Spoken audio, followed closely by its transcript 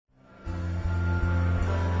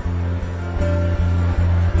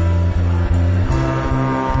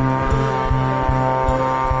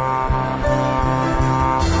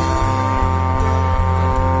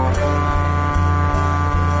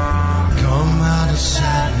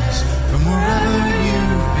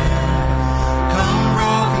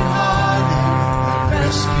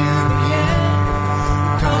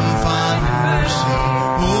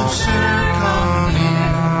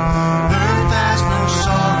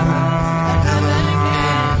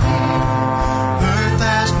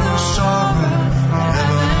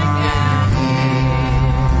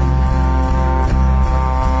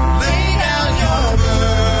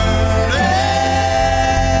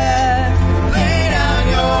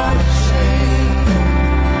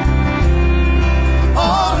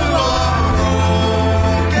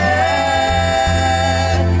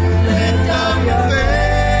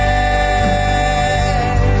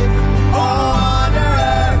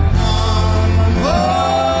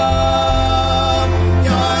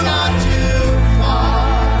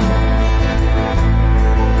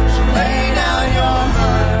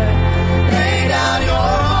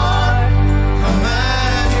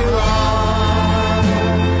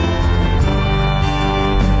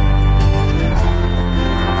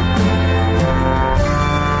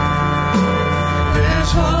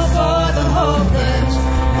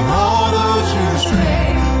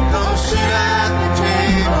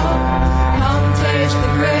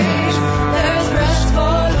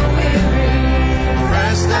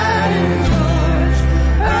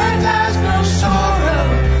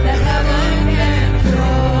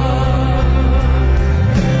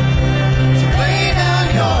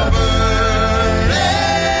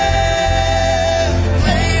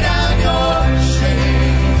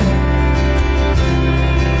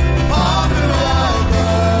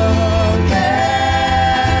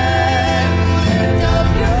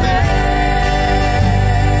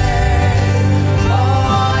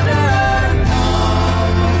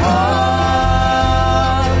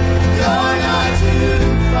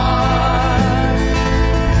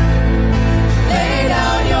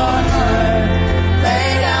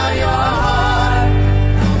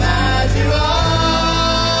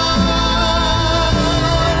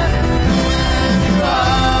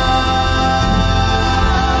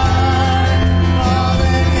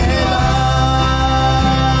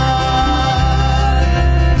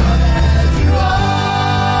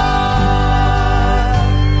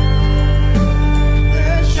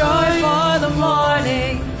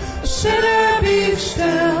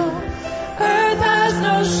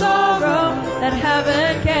that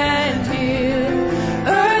heaven can heal.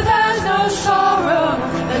 Earth has no sorrow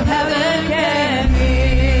that heaven can heal.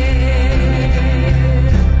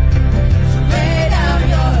 So lay down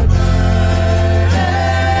your burden,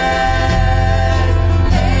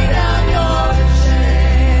 lay down your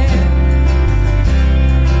shame.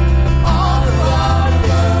 All who are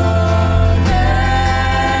burdened,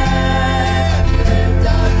 lift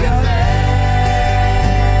up your face.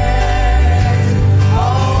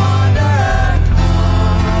 Oh, wonder and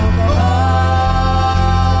come above.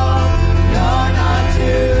 You're not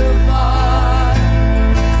too far.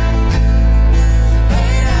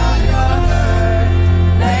 Lay down your burden,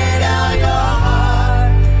 lay down your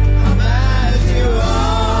heart. Come as you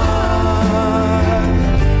are. Come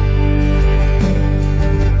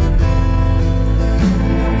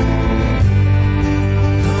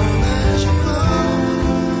as you are. Come as you are.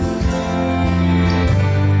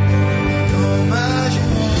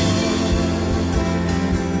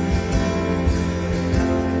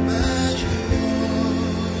 Come as you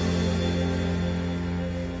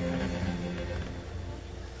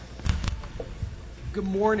Good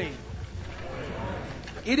morning.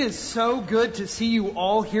 It is so good to see you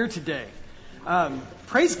all here today.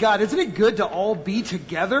 Praise God. Isn't it good to all be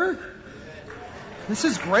together? This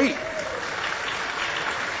is great.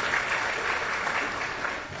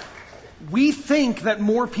 We think that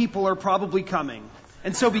more people are probably coming.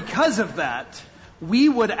 And so because of that, we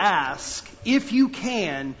would ask, if you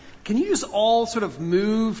can you just all sort of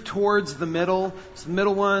move towards the middle? So the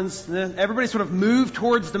middle ones, everybody sort of move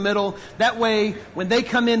towards the middle. That way, when they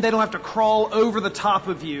come in, they don't have to crawl over the top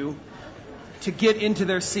of you to get into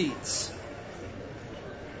their seats.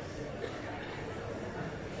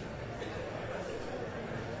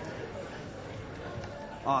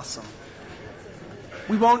 Awesome.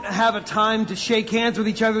 We won't have a time to shake hands with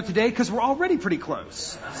each other today because we're already pretty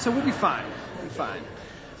close. So we'll be fine. We'll be fine.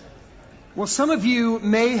 Well, some of you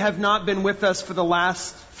may have not been with us for the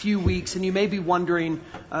last few weeks, and you may be wondering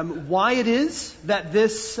why it is that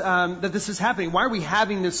this is happening. Why are we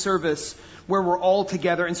having this service where we're all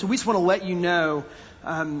together? And so we just want to let you know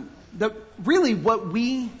that really what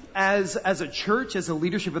we as a church, as a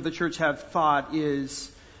leadership of the church, have thought is,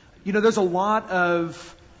 there's a lot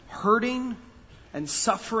of hurting and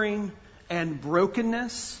suffering and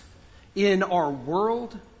brokenness in our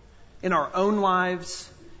world, in our own lives.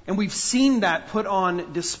 And we've seen that put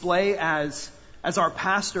on display as our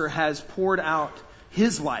pastor has poured out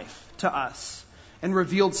his life to us and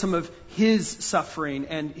revealed some of his suffering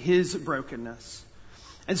and his brokenness.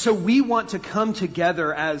 And so we want to come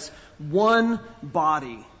together as one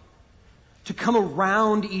body, to come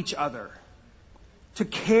around each other, to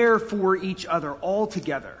care for each other all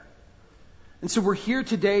together. And so we're here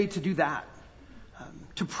today to do that,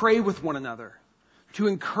 to pray with one another, to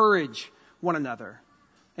encourage one another,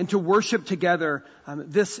 and to worship together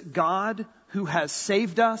this God who has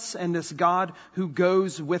saved us and this God who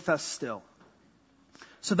goes with us still.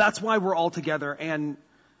 So that's why we're all together, and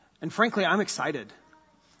frankly, I'm excited.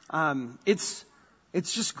 It's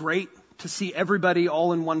just great to see everybody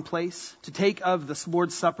all in one place, to take of the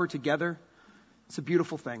Lord's Supper together. It's a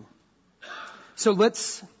beautiful thing. So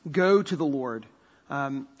let's go to the Lord,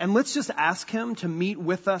 and let's just ask Him to meet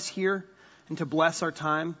with us here and to bless our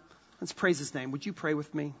time. Let's praise His name. Would you pray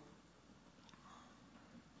with me?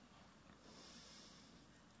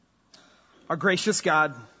 Our gracious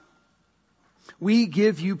God, we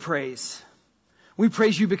give you praise. We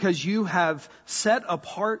praise you because you have set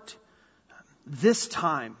apart this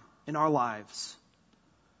time in our lives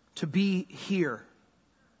to be here,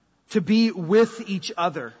 to be with each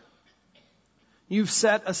other. You've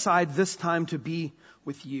set aside this time to be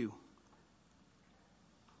with you.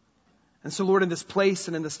 And so, Lord, in this place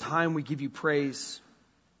and in this time, we give you praise.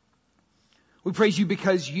 We praise you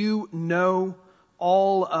because you know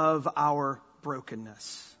all of our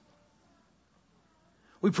brokenness.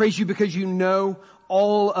 We praise you because you know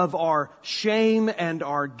all of our shame and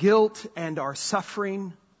our guilt and our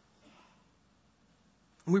suffering.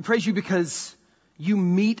 And we praise you because you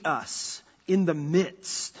meet us in the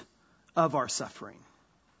midst of our suffering.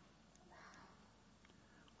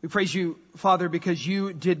 We praise you, Father, because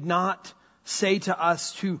you did not say to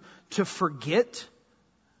us to forget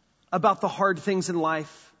about the hard things in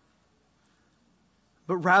life,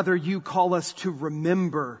 but rather you call us to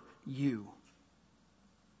remember you.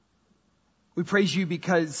 We praise you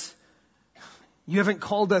because you haven't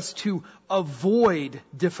called us to avoid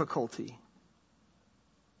difficulty,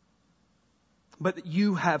 but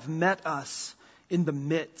you have met us in the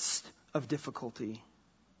midst of difficulty.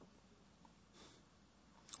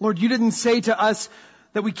 Lord, you didn't say to us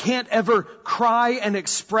that we can't ever cry and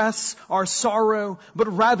express our sorrow, but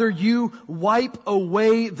rather you wipe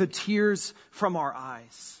away the tears from our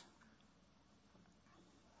eyes.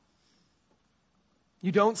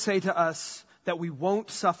 You don't say to us that we won't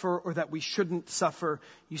suffer or that we shouldn't suffer.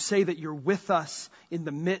 You say that you're with us in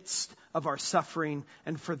the midst of our suffering,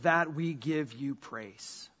 and for that we give you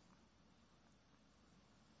praise.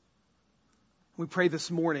 We pray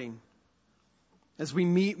this morning as we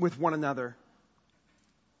meet with one another,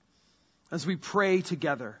 as we pray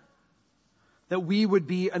together, that we would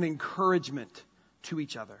be an encouragement to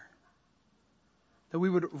each other, that we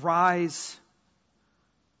would rise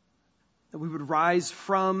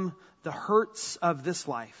from the hurts of this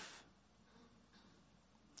life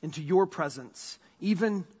into your presence,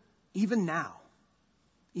 even now,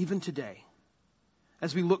 even today,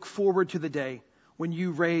 as we look forward to the day when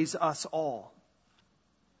you raise us all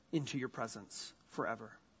into your presence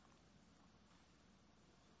forever.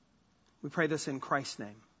 We pray this in Christ's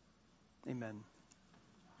name. Amen.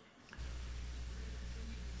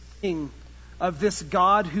 King of this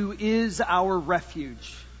God who is our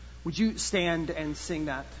refuge. Would you stand and sing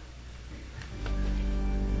that?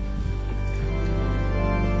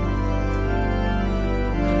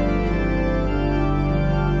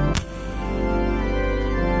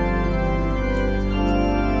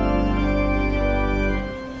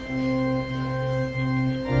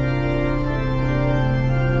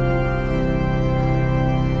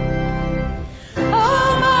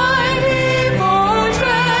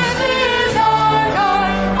 Our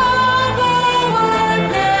God, our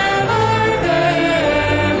Lord, never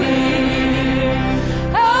fail.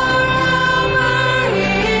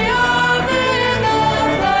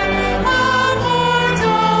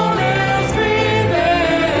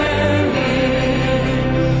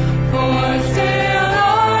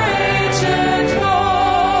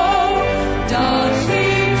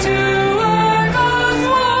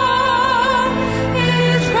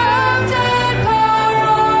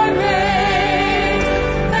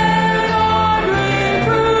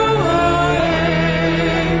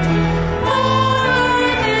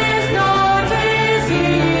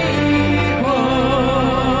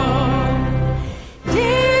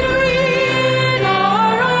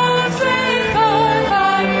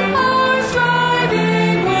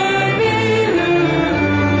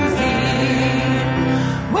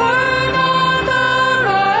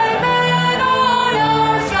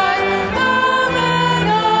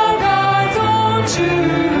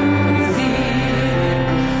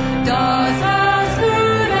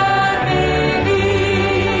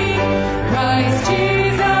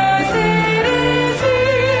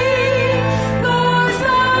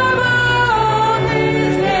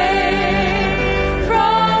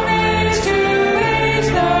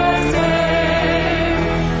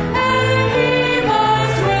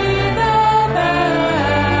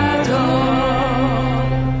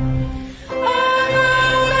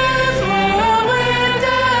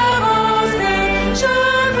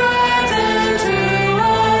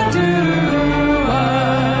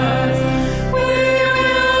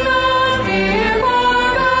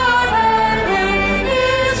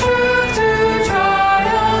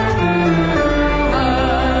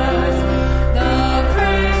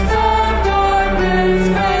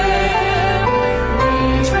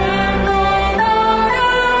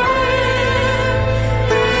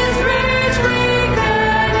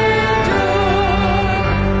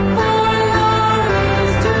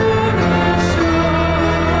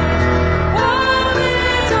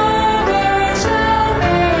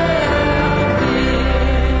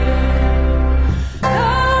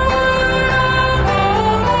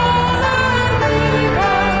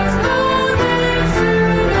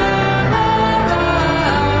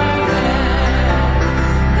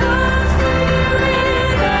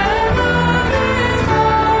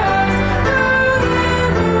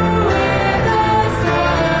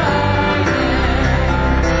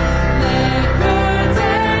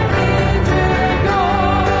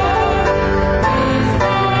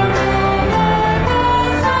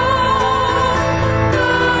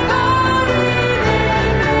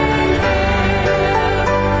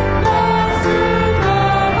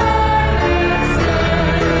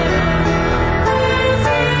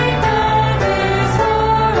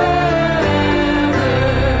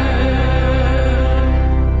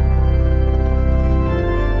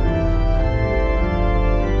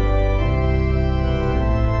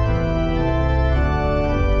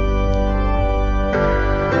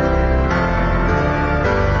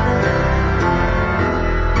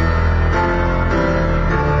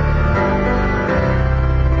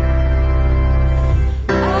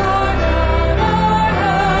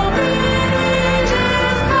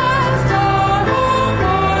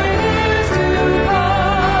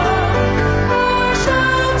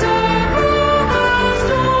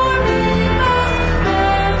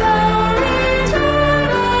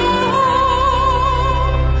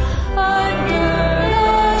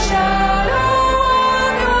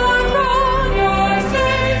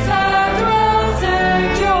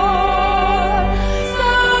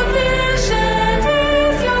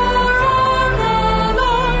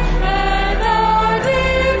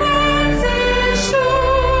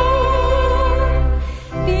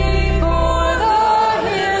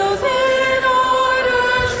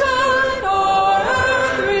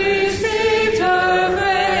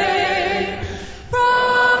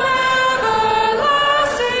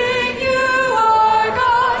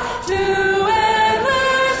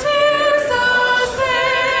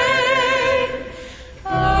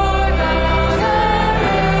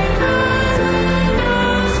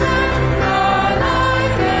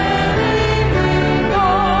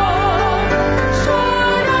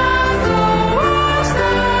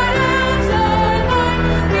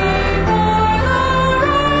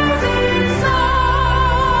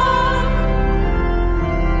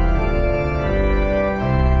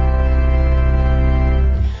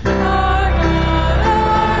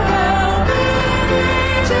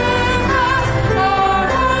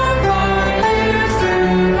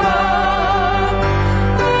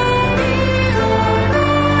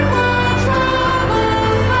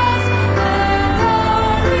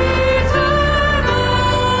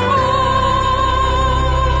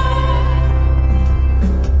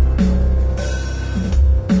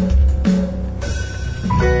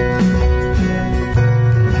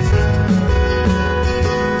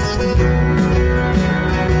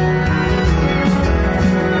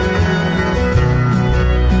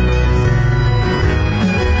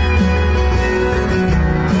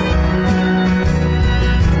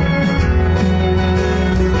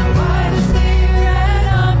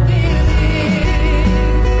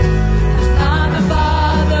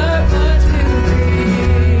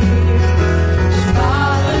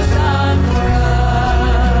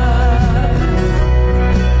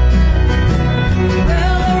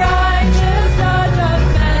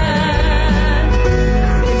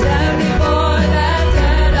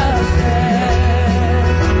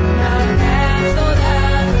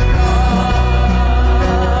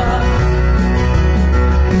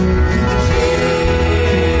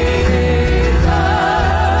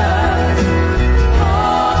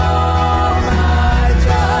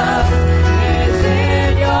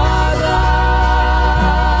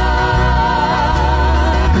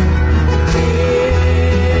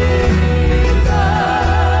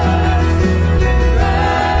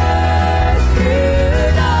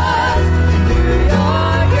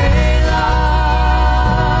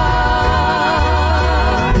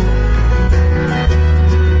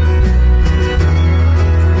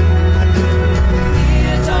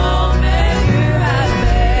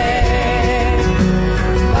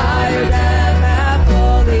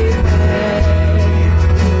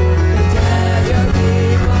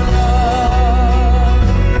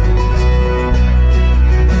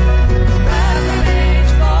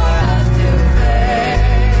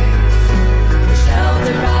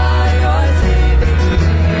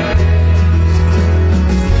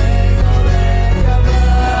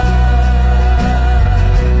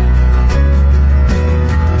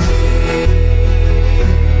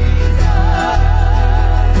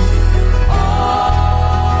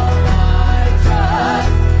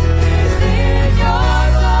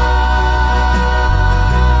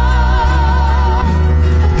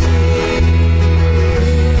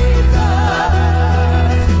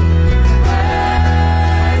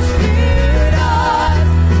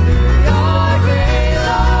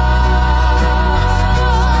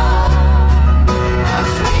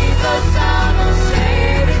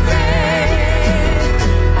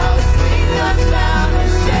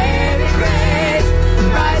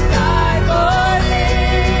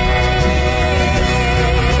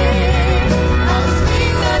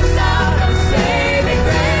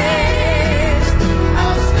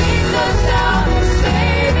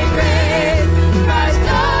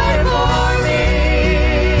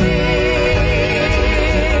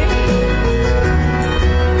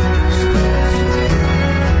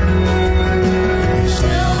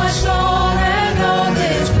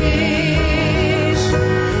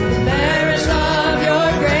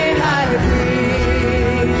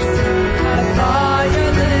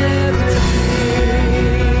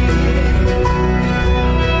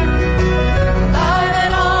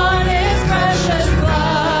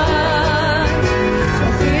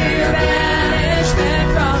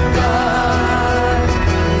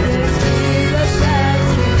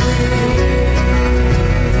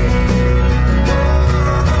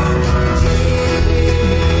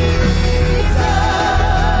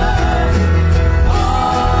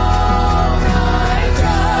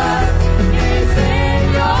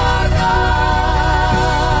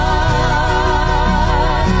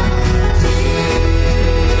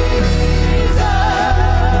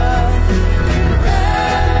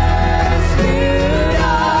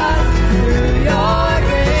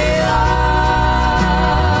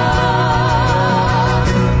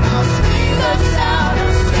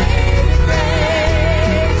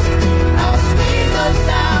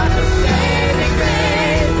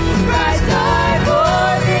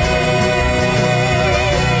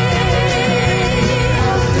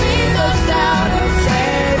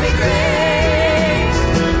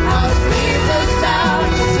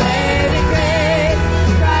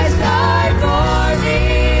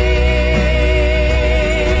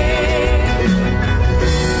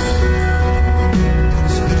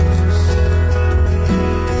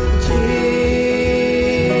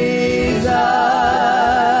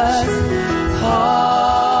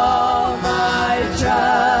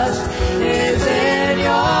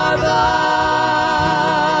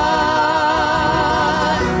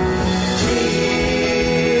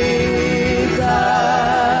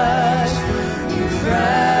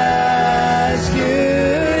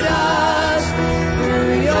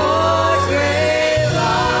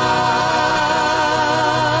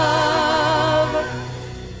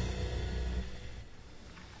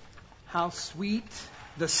 sweet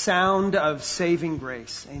the sound of saving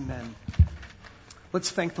grace. Amen. Let's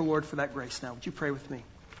thank the Lord for that grace now. Would you pray with me?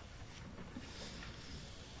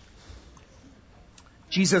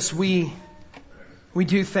 Jesus, we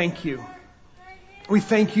do thank you. We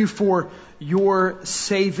thank you for your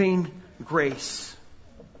saving grace.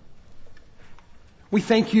 We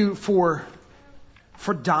thank you for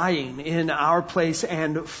dying in our place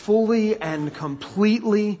and fully and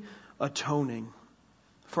completely atoning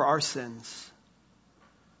for our sins.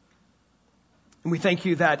 And we thank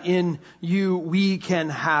you that in you we can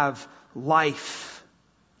have life,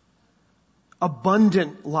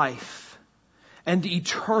 abundant life, and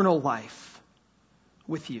eternal life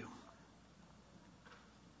with you.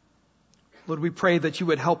 Lord, we pray that you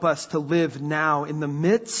would help us to live now in the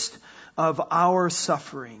midst of our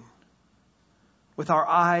suffering with our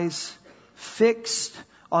eyes fixed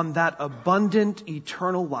on that abundant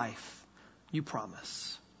eternal life you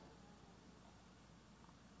promise.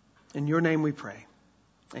 In your name we pray.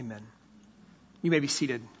 Amen. You may be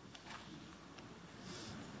seated.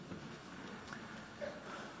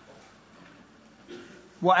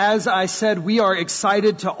 Well, as I said, we are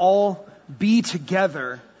excited to all be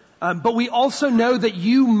together. But we also know that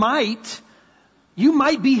you might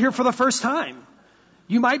be here for the first time.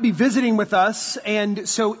 You might be visiting with us. And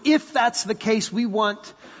so if that's the case, we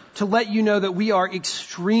want to let you know that we are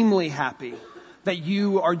extremely happy that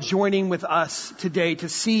you are joining with us today to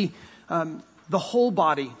see the whole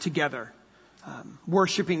body together,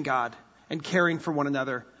 worshiping God and caring for one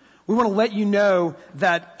another. We want to let you know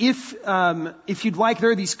that if you'd like,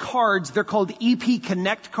 there are these cards. They're called EP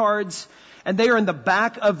Connect cards, and they are in the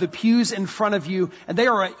back of the pews in front of you, and they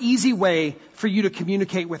are an easy way for you to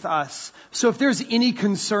communicate with us. So if there's any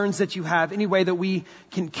concerns that you have, any way that we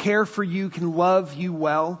can care for you, can love you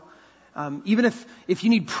well, even if you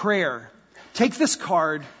need prayer, take this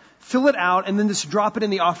card, fill it out, and then just drop it in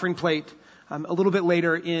the offering plate a little bit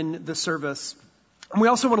later in the service. And we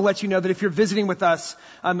also want to let you know that if you're visiting with us,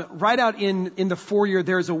 right out in the foyer,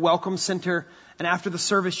 there's a welcome center. And after the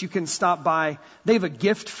service, you can stop by. They have a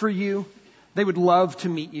gift for you. They would love to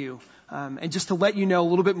meet you. And just to let you know a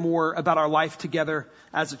little bit more about our life together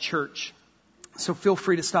as a church. So feel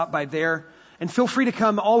free to stop by there. And feel free to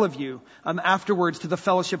come, all of you, afterwards to the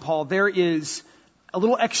fellowship hall. There is a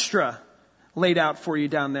little extra laid out for you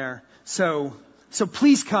down there. So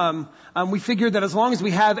please come. We figured that as long as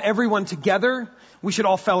we have everyone together, we should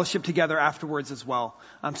all fellowship together afterwards as well.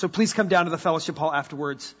 So please come down to the fellowship hall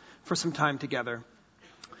afterwards for some time together.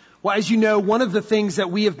 Well, as you know, one of the things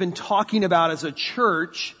that we have been talking about as a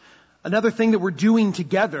church, another thing that we're doing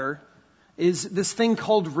together, is this thing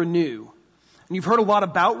called Renew. And you've heard a lot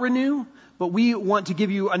about Renew, but we want to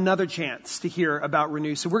give you another chance to hear about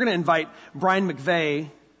Renew. So we're going to invite Brian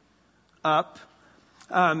McVeigh up.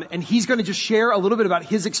 And he's going to just share a little bit about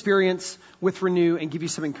his experience with Renew and give you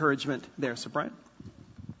some encouragement there. So, Brian.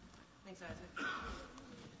 Thanks, Isaac.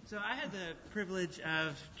 So I had the privilege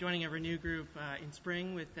of joining a Renew group in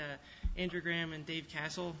spring with Andrew Graham and Dave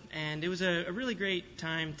Castle. And it was a really great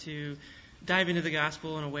time to dive into the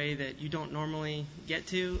gospel in a way that you don't normally get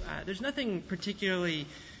to. There's nothing particularly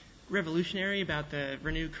revolutionary about the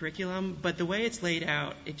Renew curriculum, but the way it's laid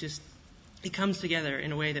out, it comes together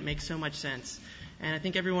in a way that makes so much sense. And I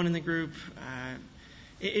think everyone in the group,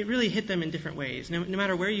 it really hit them in different ways. No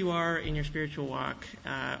matter where you are in your spiritual walk,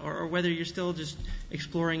 or whether you're still just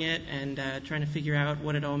exploring it and trying to figure out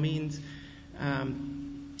what it all means,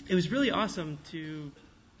 it was really awesome to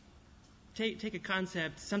take a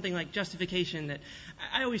concept, something like justification that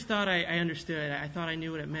I always thought I understood. I thought I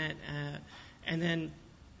knew what it meant. And then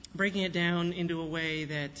breaking it down into a way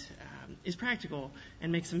that is practical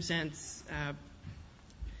and makes some sense.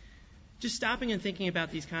 Just stopping and thinking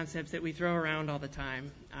about these concepts that we throw around all the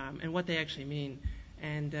time and what they actually mean.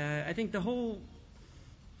 And I think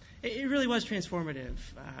it really was transformative.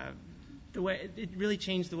 It really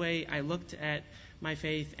changed the way I looked at my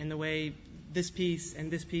faith and the way this piece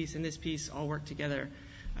and this piece and this piece all work together.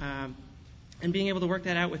 And being able to work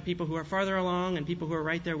that out with people who are farther along and people who are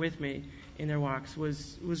right there with me in their walks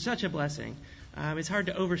was such a blessing. It's hard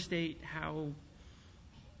to overstate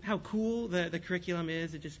how cool the curriculum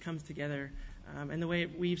is. It just comes together. And the way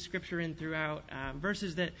it weaves scripture in throughout.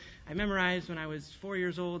 Verses that I memorized when I was 4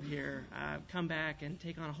 years old here come back and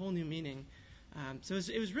take on a whole new meaning. So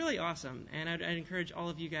it was really awesome. And I'd encourage all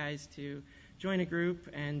of you guys to join a group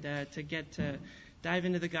and to get to dive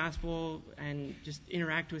into the gospel and just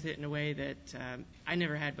interact with it in a way that I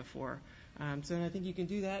never had before. So I think you can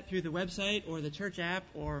do that through the website or the church app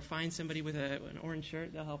or find somebody with an orange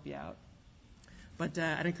shirt. They'll help you out. But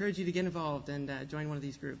I'd encourage you to get involved and join one of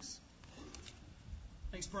these groups.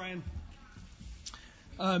 Thanks, Brian.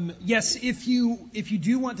 Yes, if you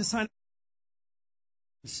do want to sign up,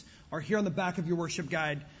 are here on the back of your worship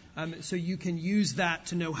guide, so you can use that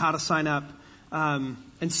to know how to sign up.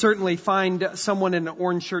 And certainly find someone in an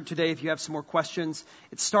orange shirt today if you have some more questions.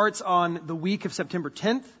 It starts on the week of September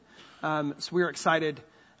 10th, so we're excited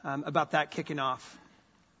about that kicking off.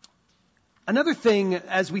 Another thing,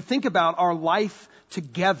 as we think about our life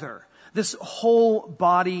together, this whole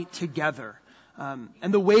body together,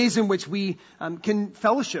 and the ways in which we can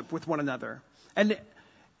fellowship with one another. And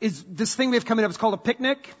is this thing we have coming up is called a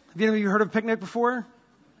picnic. Have any of you heard of a picnic before?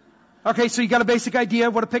 Okay, so you got a basic idea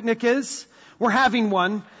of what a picnic is? We're having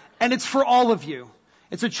one, and it's for all of you.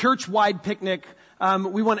 It's a church-wide picnic.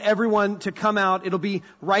 We want everyone to come out. It'll be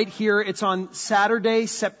right here. It's on Saturday,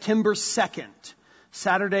 September 2nd.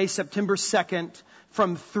 Saturday, September 2nd,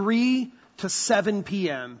 from 3 to 7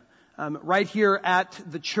 p.m., right here at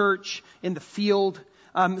the church in the field.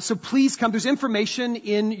 So please come. There's information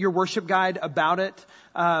in your worship guide about it,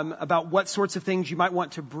 about what sorts of things you might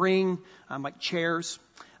want to bring, like chairs,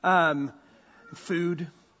 food.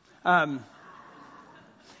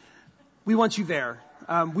 We want you there.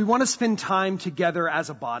 We want to spend time together as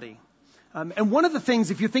a body. And one of the things,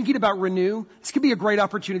 if you're thinking about Renew, this could be a great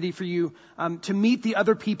opportunity for you to meet the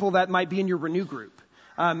other people that might be in your Renew group.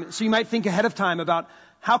 So you might think ahead of time about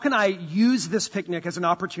how can I use this picnic as an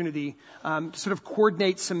opportunity to sort of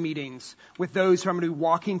coordinate some meetings with those who I'm going to be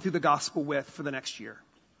walking through the gospel with for the next year.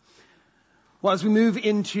 Well, as we move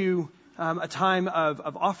into a time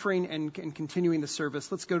of offering and continuing the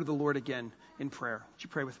service, let's go to the Lord again in prayer. Would you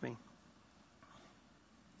pray with me?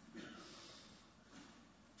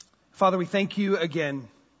 Father, we thank you again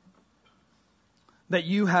that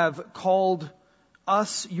you have called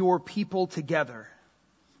us, your people, together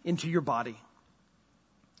into your body.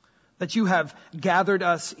 That you have gathered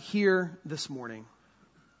us here this morning.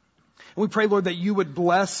 And we pray, Lord, that you would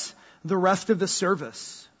bless the rest of the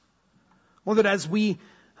service. Lord, that as we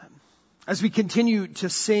continue to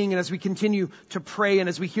sing and as we continue to pray and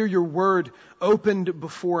as we hear your word opened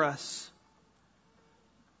before us,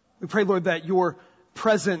 we pray, Lord, that your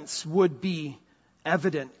presence would be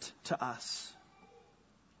evident to us.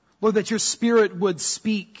 Lord, that your Spirit would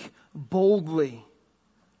speak boldly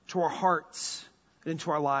to our hearts and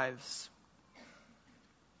into our lives.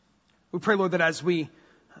 We pray, Lord, that as we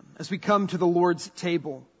come to the Lord's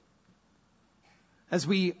table, as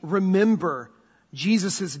we remember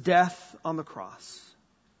Jesus' death on the cross,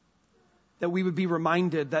 that we would be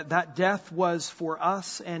reminded that that death was for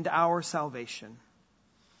us and our salvation.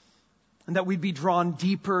 And that we'd be drawn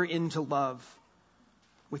deeper into love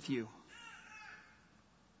with you.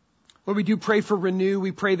 Lord, we do pray for Renew.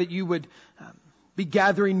 We pray that you would be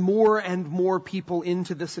gathering more and more people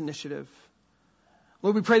into this initiative.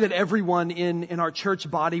 Lord, we pray that everyone in our church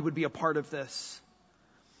body would be a part of this.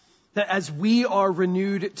 That as we are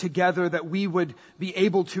renewed together, that we would be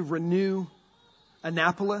able to renew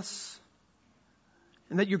Annapolis.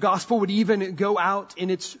 And that your gospel would even go out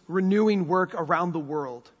in its renewing work around the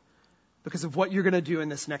world. Because of what you're going to do in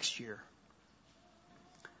this next year.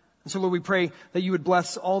 And so, Lord, we pray that you would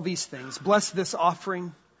bless all these things. Bless this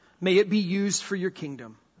offering. May it be used for your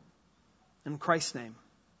kingdom. In Christ's name,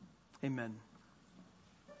 amen.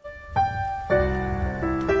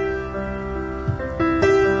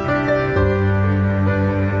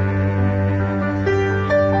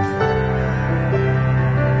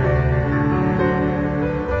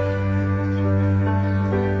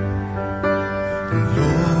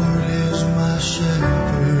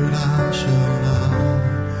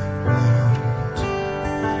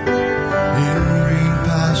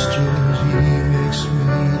 Pastures he makes me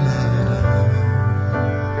lie down.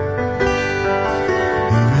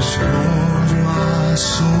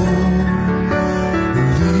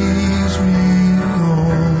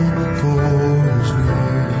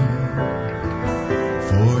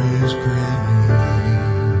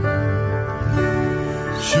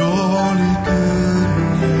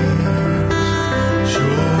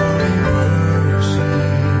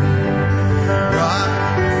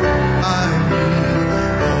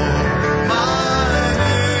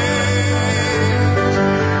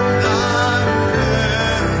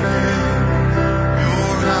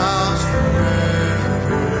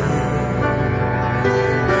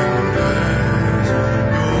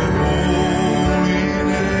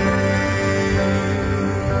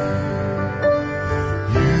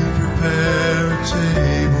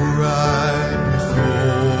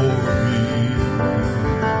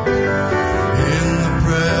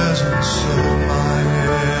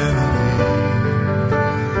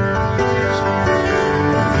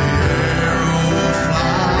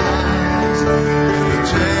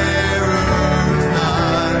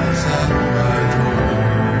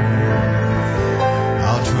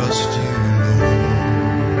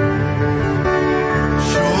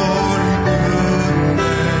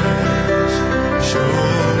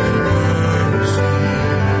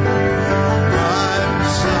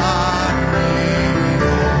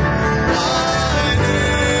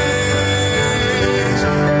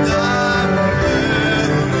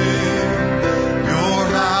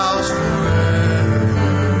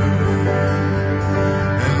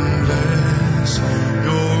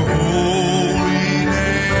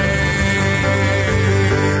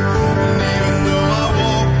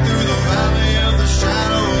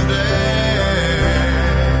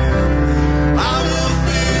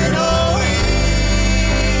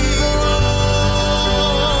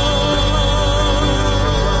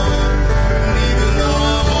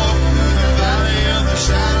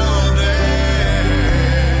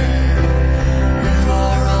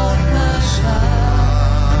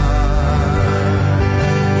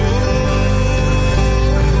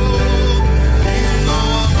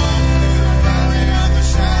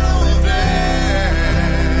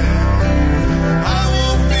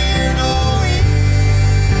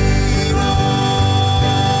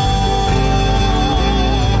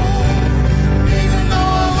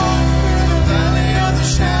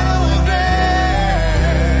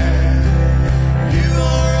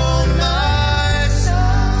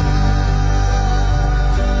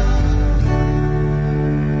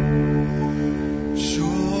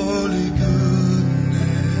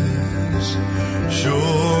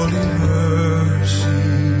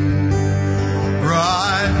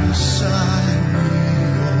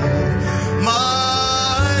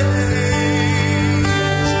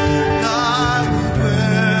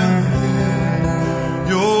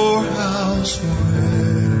 us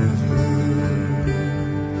forever,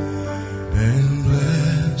 and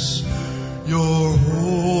bless your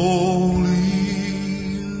holy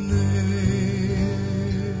name.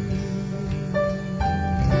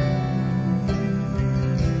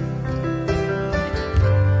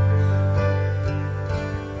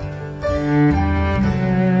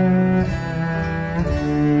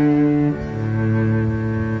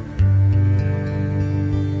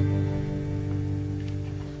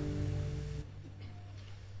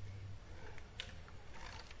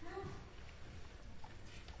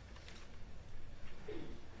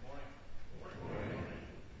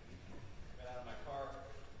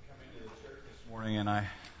 And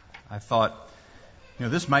I thought,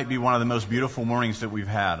 this might be one of the most beautiful mornings that we've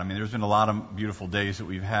had. I mean, there's been a lot of beautiful days that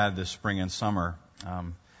we've had this spring and summer,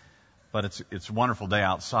 but it's a wonderful day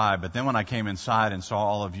outside. But then when I came inside and saw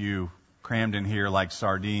all of you crammed in here like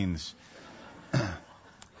sardines,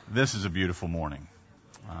 this is a beautiful morning.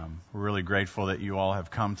 We're really grateful that you all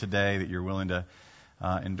have come today, that you're willing to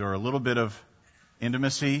endure a little bit of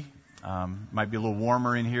intimacy. Might be a little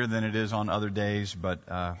warmer in here than it is on other days, but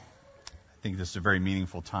I think this is a very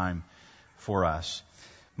meaningful time for us.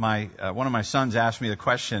 One of my sons asked me the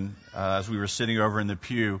question as we were sitting over in the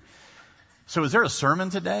pew. So, is there a sermon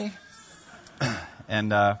today?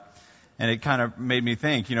 And it kind of made me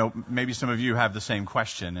think. Maybe some of you have the same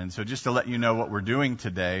question. And so, just to let you know what we're doing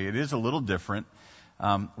today, it is a little different.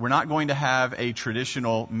 We're not going to have a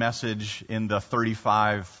traditional message in the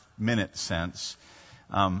 35-minute sense.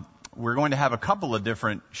 We're going to have a couple of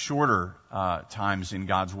different shorter times in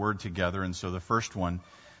God's Word together, and so the first one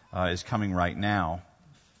is coming right now.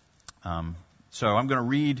 So I'm going to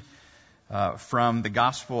read from the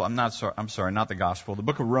Gospel. Not the Gospel, the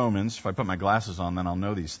book of Romans. If I put my glasses on, then I'll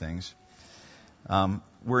know these things.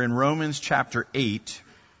 We're in Romans chapter 8,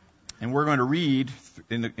 and we're going to read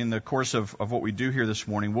in the course of what we do here this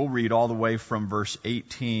morning. We'll read all the way from verse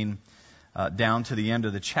 18 down to the end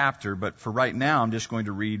of the chapter, but for right now, I'm just going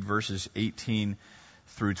to read verses 18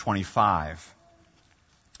 through 25.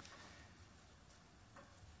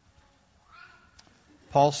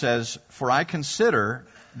 Paul says, "For I consider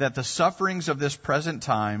that the sufferings of this present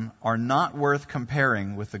time are not worth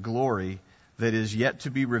comparing with the glory that is yet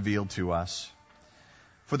to be revealed to us.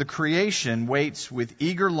 For the creation waits with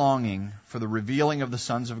eager longing for the revealing of the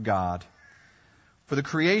sons of God. For the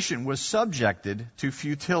creation was subjected to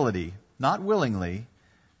futility, not willingly,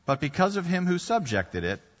 but because of him who subjected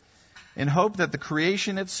it, in hope that the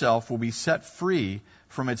creation itself will be set free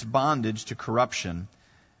from its bondage to corruption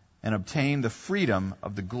and obtain the freedom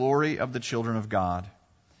of the glory of the children of God.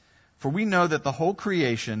 For we know that the whole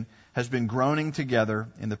creation has been groaning together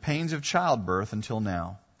in the pains of childbirth until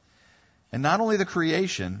now. And not only the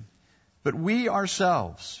creation, but we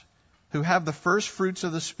ourselves, who have the first fruits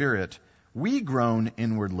of the Spirit, we groan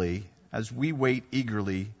inwardly as we wait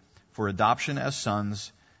eagerly for adoption as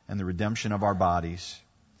sons and the redemption of our bodies.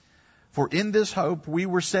 For in this hope we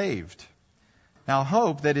were saved. Now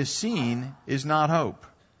hope that is seen is not hope.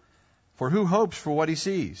 For who hopes for what he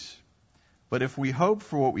sees? But if we hope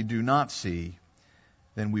for what we do not see,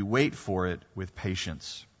 then we wait for it with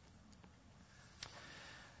patience."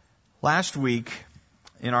 Last week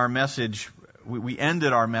in our message, we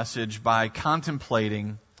ended our message by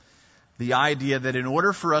contemplating the idea that in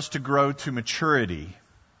order for us to grow to maturity,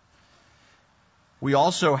 we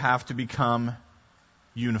also have to become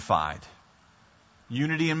unified.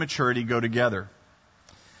 Unity and maturity go together.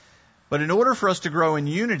 But in order for us to grow in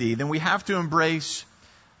unity, then we have to embrace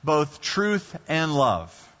both truth and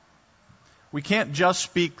love. We can't just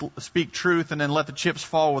speak truth and then let the chips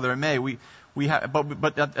fall where they may.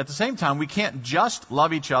 But at the same time, we can't just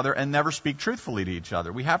love each other and never speak truthfully to each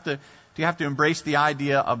other. We have to embrace the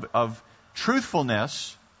idea of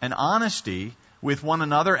truthfulness and honesty with one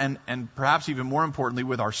another and perhaps even more importantly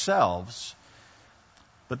with ourselves,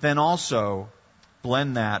 but then also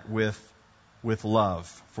blend that with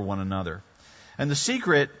love for one another. And the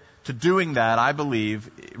secret to doing that, I believe,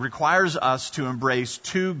 requires us to embrace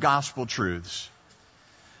two gospel truths.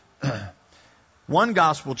 One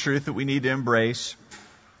gospel truth that we need to embrace,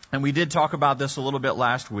 and we did talk about this a little bit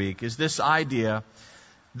last week, is this idea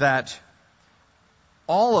that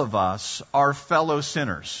all of us are fellow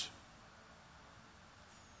sinners.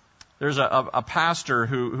 There's a pastor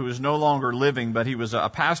who is no longer living, but he was a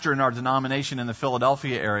pastor in our denomination in the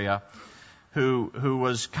Philadelphia area who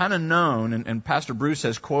was kind of known, and Pastor Bruce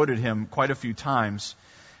has quoted him quite a few times,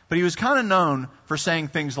 but he was kind of known for saying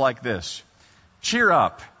things like this: "Cheer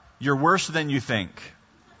up, you're worse than you think."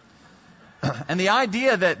 And the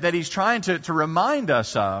idea that he's trying to remind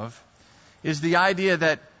us of is the idea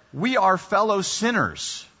that we are fellow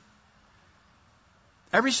sinners.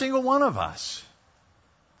 Every single one of us.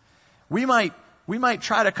 We might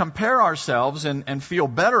try to compare ourselves and feel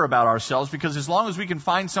better about ourselves, because as long as we can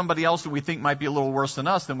find somebody else that we think might be a little worse than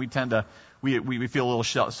us, then we tend to, we feel a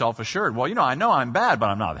little self-assured. Well, I know I'm bad, but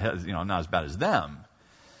I'm not as bad as them.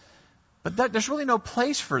 But there's really no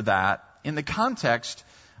place for that in the context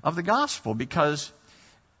of the gospel, because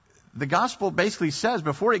the gospel basically says,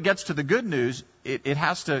 before it gets to the good news, it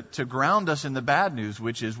has to ground us in the bad news,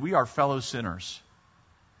 which is we are fellow sinners.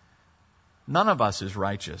 None of us is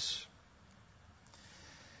righteous.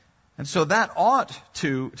 And so that ought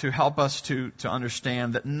to help us to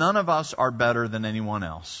understand that none of us are better than anyone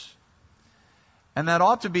else. And that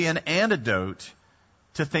ought to be an antidote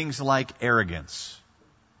to things like arrogance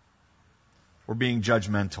or being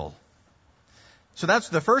judgmental. So that's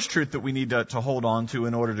the first truth that we need to hold on to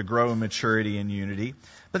in order to grow in maturity and unity.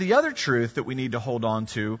 But the other truth that we need to hold on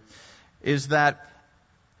to is that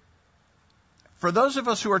for those of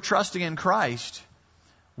us who are trusting in Christ,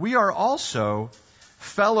 we are also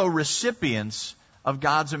fellow recipients of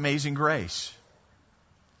God's amazing grace.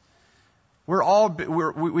 We've all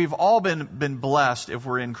been blessed, if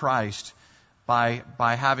we're in Christ, by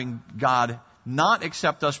having God not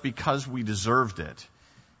accept us because we deserved it,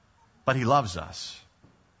 but He loves us,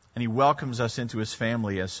 and He welcomes us into His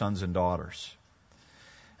family as sons and daughters.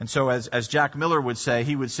 And so as Jack Miller would say,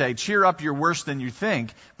 he would say, cheer up, you're worse than you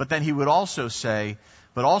think, but then he would also say,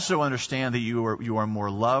 but also understand that you are more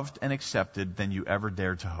loved and accepted than you ever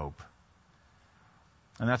dared to hope.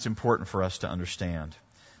 And that's important for us to understand.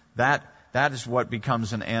 That is what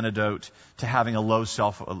becomes an antidote to having a low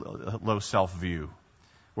self view,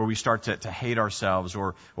 where we start to hate ourselves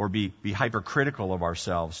or be hypercritical of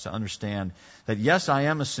ourselves, to understand that yes, I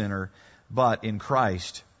am a sinner, but in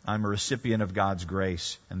Christ I'm a recipient of God's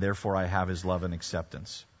grace, and therefore I have His love and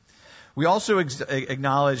acceptance. We also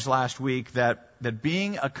acknowledged last week that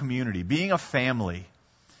being a community, being a family,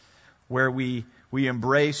 where we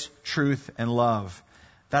embrace truth and love,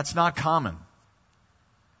 that's not common.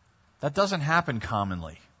 That doesn't happen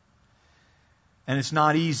commonly. And it's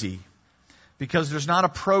not easy, because there's not a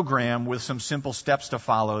program with some simple steps to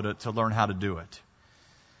follow to learn how to do it.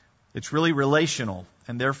 It's really relational,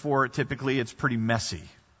 and therefore typically it's pretty messy.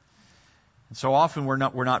 And so often we're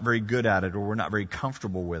not very good at it, or we're not very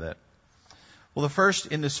comfortable with it. Well,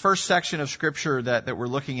 in this first section of Scripture that we're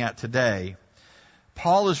looking at today,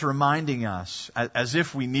 Paul is reminding us, as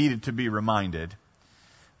if we needed to be reminded,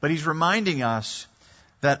 but he's reminding us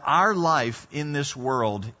that our life in this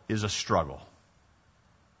world is a struggle.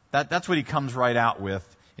 That's what he comes right out with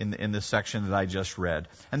in this section that I just read.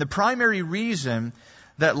 And the primary reason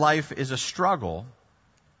that life is a struggle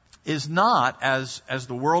is not, as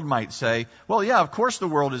the world might say, well, yeah, of course the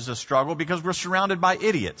world is a struggle because we're surrounded by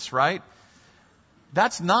idiots, right?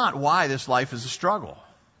 That's not why this life is a struggle.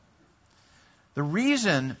 The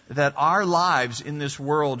reason that our lives in this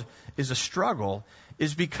world is a struggle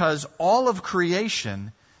is because all of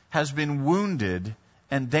creation has been wounded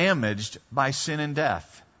and damaged by sin and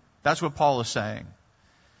death. That's what Paul is saying.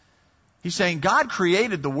 He's saying God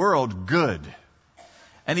created the world good,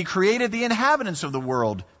 and He created the inhabitants of the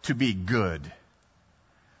world to be good.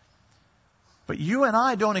 But you and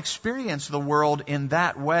I don't experience the world in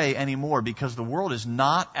that way anymore, because the world is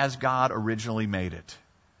not as God originally made it.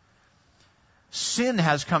 Sin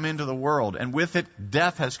has come into the world, and with it,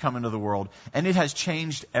 death has come into the world, and it has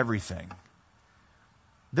changed everything.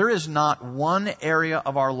 There is not one area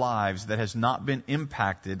of our lives that has not been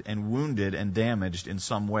impacted and wounded and damaged in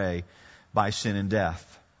some way by sin and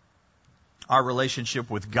death. Our relationship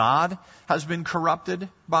with God has been corrupted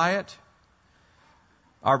by it.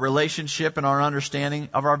 Our relationship and our understanding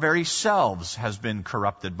of our very selves has been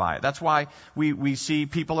corrupted by it. That's why we see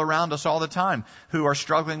people around us all the time who are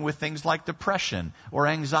struggling with things like depression or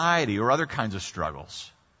anxiety or other kinds of struggles.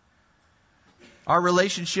 Our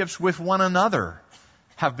relationships with one another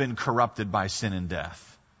have been corrupted by sin and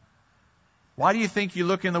death. Why do you think you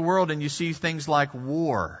look in the world and you see things like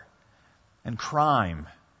war and crime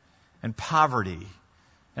and poverty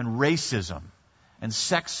and racism and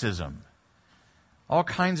sexism? All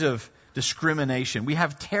kinds of discrimination. We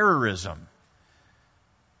have terrorism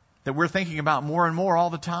that we're thinking about more and more all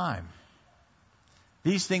the time.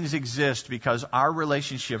 These things exist because our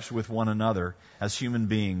relationships with one another as human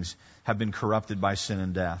beings have been corrupted by sin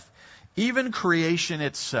and death. Even creation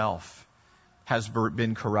itself has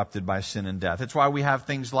been corrupted by sin and death. It's why we have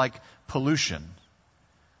things like pollution.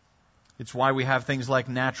 It's why we have things like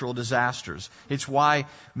natural disasters. It's why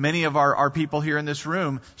many of our people here in this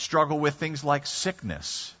room struggle with things like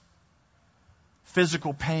sickness,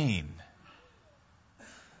 physical pain,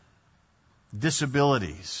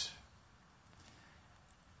 disabilities.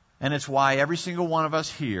 And it's why every single one of us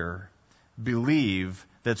here believe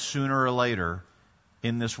that sooner or later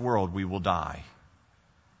in this world we will die.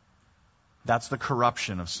 That's the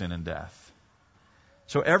corruption of sin and death.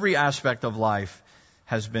 So every aspect of life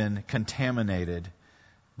has been contaminated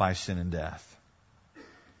by sin and death.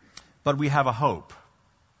 But we have a hope.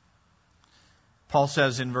 Paul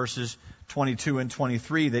says in verses 22 and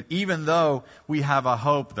 23 that even though we have a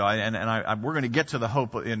hope, though, and we're going to get to the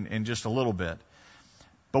hope in just a little bit,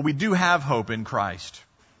 but we do have hope in Christ.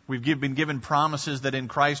 We've been given promises that in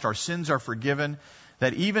Christ our sins are forgiven,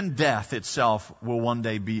 that even death itself will one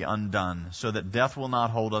day be undone, so that death will not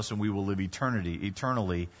hold us and we will live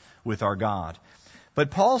eternally with our God. But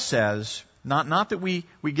Paul says, not that we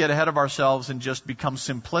get ahead of ourselves and just become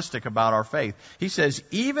simplistic about our faith. He says,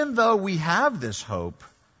 even though we have this hope,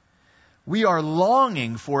 we are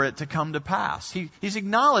longing for it to come to pass. He's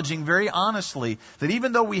acknowledging very honestly that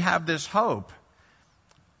even though we have this hope,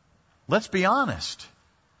 let's be honest,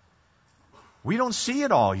 we don't see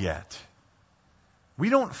it all yet. We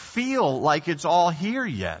don't feel like it's all here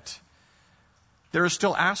yet. There are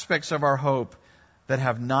still aspects of our hope that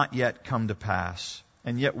have not yet come to pass.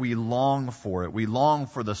 And yet we long for it. We long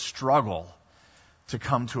for the struggle to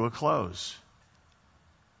come to a close.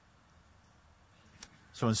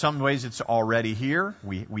 So in some ways it's already here.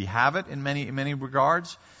 We have it in many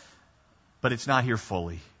regards, but it's not here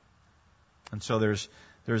fully. And so there's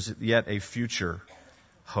yet a future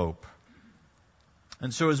hope.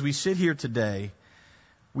 And so as we sit here today,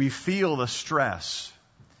 we feel the stress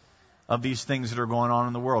of these things that are going on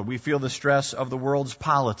in the world. We feel the stress of the world's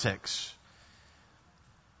politics.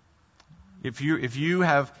 If you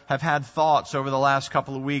have had thoughts over the last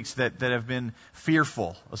couple of weeks that have been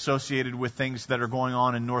fearful associated with things that are going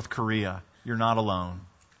on in North Korea, you're not alone.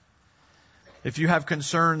 If you have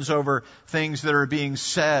concerns over things that are being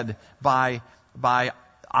said by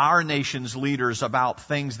our nation's leaders about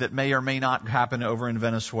things that may or may not happen over in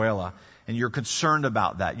Venezuela, and you're concerned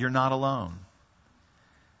about that, you're not alone.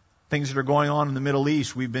 Things that are going on in the Middle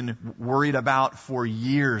East, we've been worried about for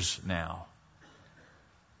years now.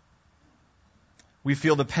 We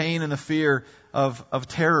feel the pain and the fear of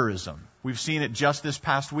terrorism. We've seen it just this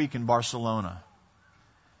past week in Barcelona.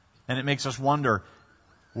 And it makes us wonder,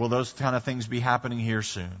 will those kind of things be happening here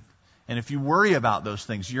soon? And if you worry about those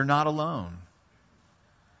things, you're not alone.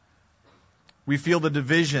 We feel the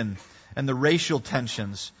division and the racial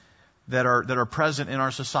tensions that are present in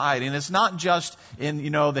our society. And it's not just in,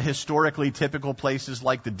 the historically typical places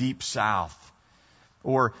like the Deep South,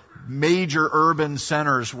 or major urban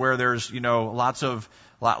centers where there's, lots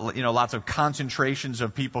of concentrations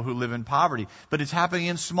of people who live in poverty. But it's happening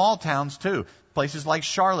in small towns too, places like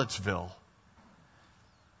Charlottesville.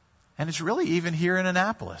 And it's really even here in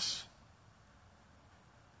Annapolis.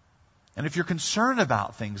 And if you're concerned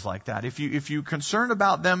about things like that, if you're concerned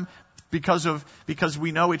about them because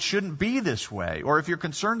we know it shouldn't be this way, or if you're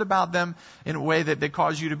concerned about them in a way that they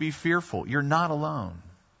cause you to be fearful, you're not alone.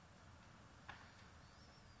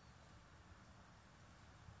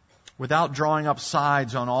 Without drawing up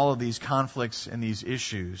sides on all of these conflicts and these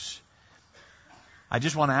issues, I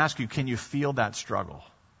just want to ask you, can you feel that struggle?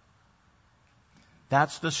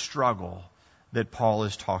 That's the struggle that Paul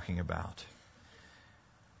is talking about.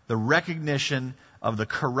 The recognition of the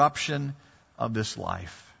corruption of this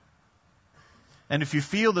life. And if you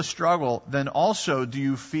feel the struggle, then also do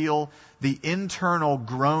you feel the internal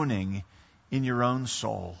groaning in your own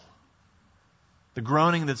soul? The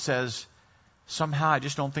groaning that says, somehow I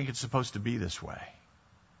just don't think it's supposed to be this way.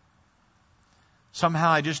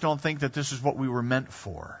 Somehow I just don't think that this is what we were meant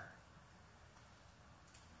for.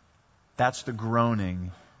 That's the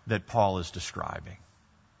groaning that Paul is describing.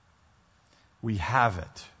 We have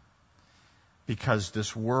it because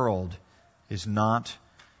this world is not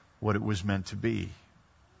what it was meant to be.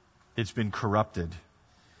 It's been corrupted.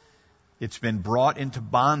 It's been brought into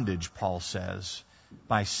bondage, Paul says,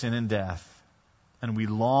 by sin and death. And we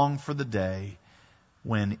long for the day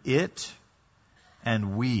when it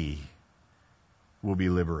and we will be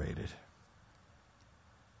liberated.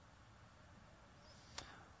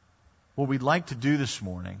 What we'd like to do this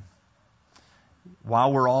morning,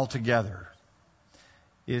 while we're all together,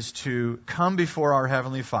 is to come before our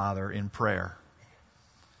Heavenly Father in prayer.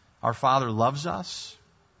 Our Father loves us.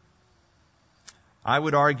 I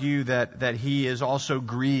would argue that He is also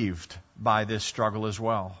grieved by this struggle as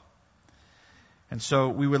well. And so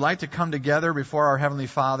we would like to come together before our Heavenly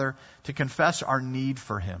Father to confess our need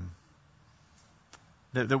for Him.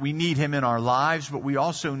 That we need Him in our lives, but we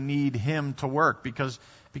also need Him to work. Because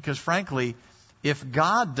frankly, if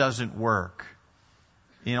God doesn't work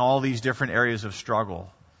in all these different areas of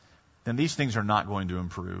struggle, then these things are not going to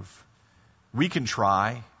improve. We can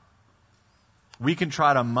try. We can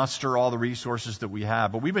try to muster all the resources that we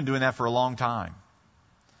have, but we've been doing that for a long time.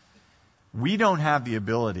 We don't have the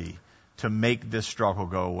ability to make this struggle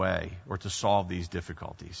go away or to solve these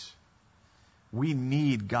difficulties. We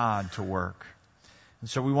need God to work. And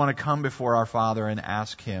so we want to come before our Father and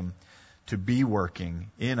ask Him to be working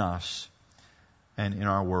in us and in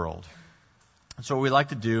our world. And so what we'd like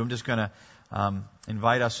to do, I'm just going to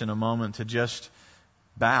invite us in a moment to just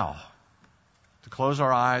bow, to close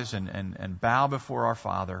our eyes and bow before our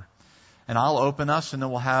Father. And I'll open us, and then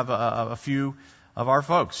we'll have a few of our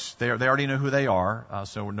folks. They already know who they are,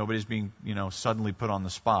 so nobody's being suddenly put on the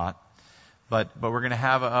spot. But we're going to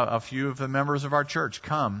have a few of the members of our church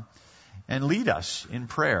come and lead us in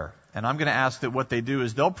prayer. And I'm going to ask that what they do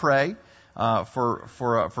is they'll pray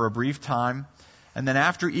for a brief time, and then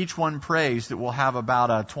after each one prays, that we'll have about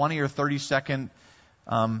a 20 or 30 second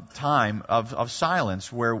time of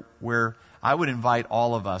silence where I would invite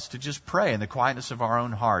all of us to just pray in the quietness of our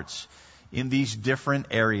own hearts in these different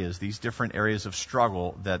areas of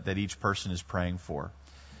struggle that each person is praying for.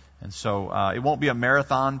 And so it won't be a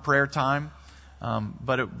marathon prayer time,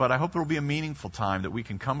 but I hope it will be a meaningful time that we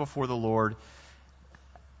can come before the Lord,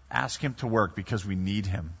 ask Him to work because we need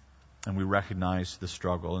Him and we recognize the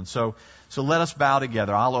struggle. And so let us bow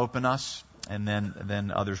together. I'll open us, and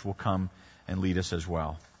then others will come and lead us as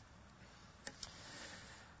well.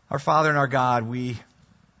 Our Father and our God, we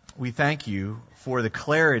thank You for the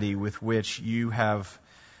clarity with which You have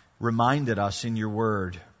reminded us in Your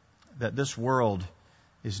Word that this world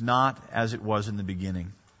is not as it was in the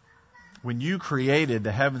beginning. When You created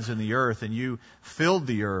the heavens and the earth, and You filled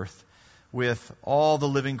the earth with all the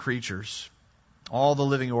living creatures, all the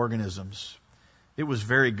living organisms, it was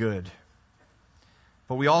very good.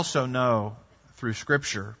 But we also know through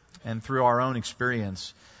Scripture and through our own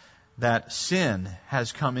experience that sin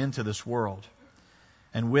has come into this world,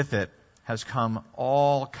 and with it has come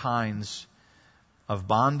all kinds of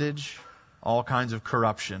bondage, all kinds of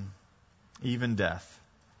corruption, even death.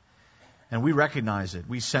 And we recognize it.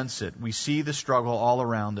 We sense it. We see the struggle all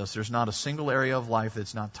around us. There's not a single area of life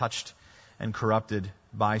that's not touched and corrupted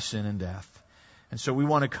by sin and death. And so we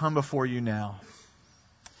want to come before You now.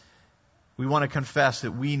 We want to confess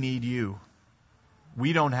that we need You.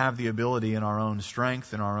 We don't have the ability in our own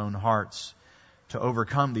strength, in our own hearts, to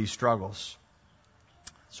overcome these struggles.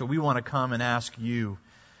 So we want to come and ask You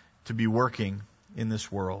to be working in this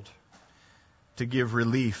world, to give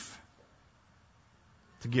relief,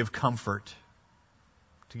 to give comfort,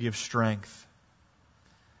 to give strength,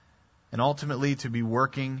 and ultimately to be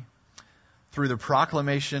working through the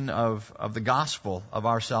proclamation of the gospel of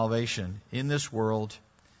our salvation in this world,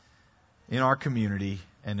 in our community,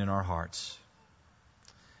 and in our hearts.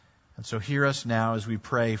 And so hear us now as we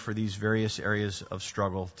pray for these various areas of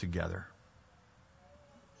struggle together.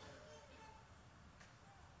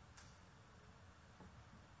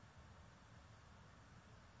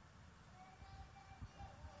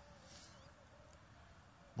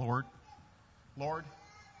 Lord,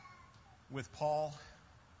 with Paul,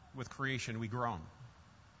 with creation, we groan.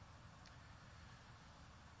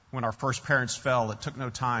 When our first parents fell, it took no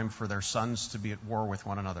time for their sons to be at war with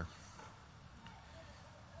one another.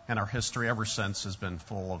 And our history ever since has been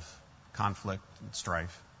full of conflict and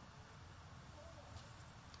strife.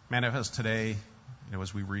 Manifest today,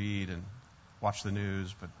 as we read and watch the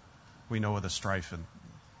news, but we know of the strife in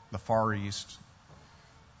the Far East,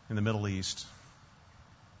 in the Middle East,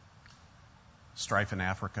 strife in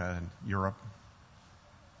Africa and Europe,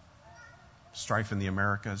 strife in the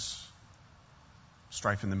Americas,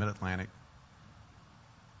 strife in the Mid-Atlantic,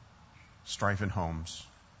 strife in homes.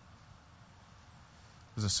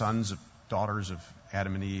 As the sons and daughters of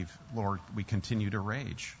Adam and Eve, Lord, we continue to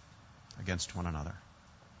rage against one another.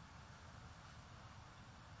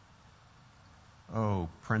 Oh,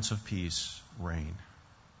 Prince of Peace, reign.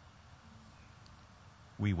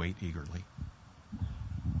 We wait eagerly.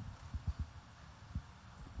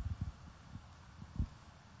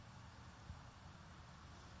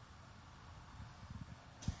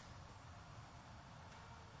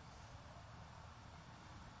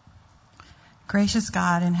 Gracious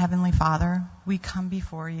God and Heavenly Father, we come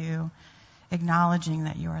before You acknowledging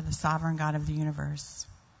that You are the sovereign God of the universe.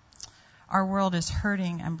 Our world is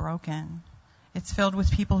hurting and broken. It's filled with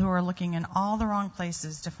people who are looking in all the wrong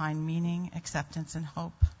places to find meaning, acceptance, and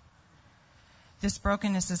hope. This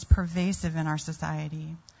brokenness is pervasive in our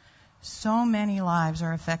society. So many lives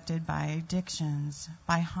are affected by addictions,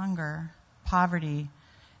 by hunger, poverty,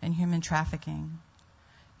 and human trafficking.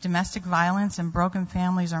 Domestic violence and broken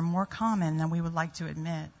families are more common than we would like to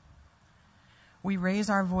admit. we raise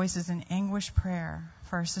our voices in anguished prayer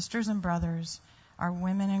for our sisters and brothers, our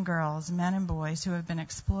women and girls, men and boys who have been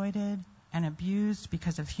exploited and abused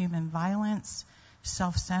because of human violence,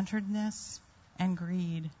 self-centeredness, and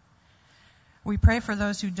greed. We pray for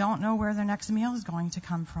those who don't know where their next meal is going to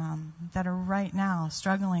come from, that are right now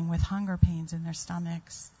struggling with hunger pains in their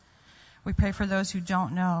stomachs. We pray for those who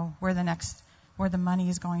don't know where the money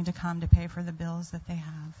is going to come to pay for the bills that they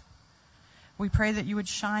have. We pray that you would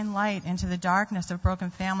shine light into the darkness of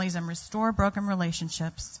broken families and restore broken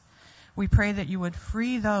relationships. We pray that you would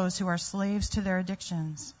free those who are slaves to their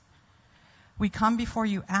addictions. We come before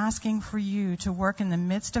you asking for you to work in the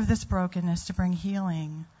midst of this brokenness to bring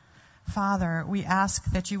healing. Father, we ask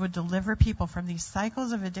that you would deliver people from these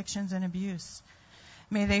cycles of addictions and abuse.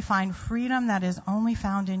 May they find freedom that is only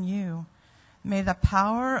found in you. May the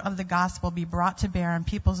power of the gospel be brought to bear in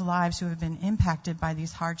people's lives who have been impacted by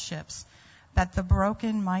these hardships, that the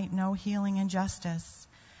broken might know healing and justice,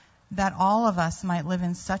 that all of us might live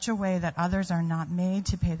in such a way that others are not made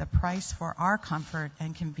to pay the price for our comfort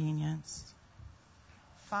and convenience.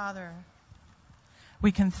 Father,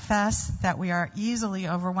 we confess that we are easily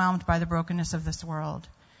overwhelmed by the brokenness of this world.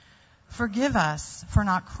 Forgive us for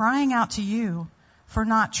not crying out to you, for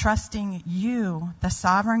not trusting you, the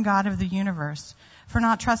sovereign God of the universe, for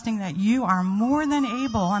not trusting that you are more than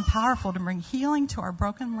able and powerful to bring healing to our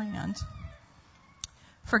broken land.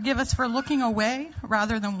 Forgive us for looking away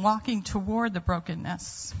rather than walking toward the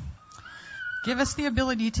brokenness. Give us the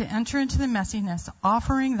ability to enter into the messiness,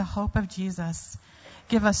 offering the hope of Jesus.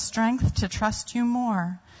 Give us strength to trust you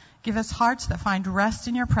more. Give us hearts that find rest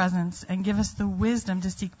in your presence, and give us the wisdom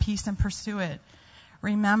to seek peace and pursue it,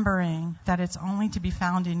 remembering that it's only to be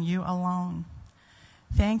found in you alone.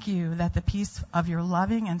 Thank you that the peace of your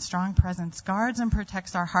loving and strong presence guards and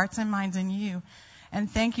protects our hearts and minds in you. And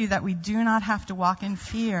thank you that we do not have to walk in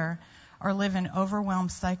fear or live in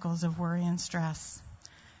overwhelmed cycles of worry and stress.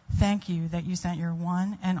 Thank you that you sent your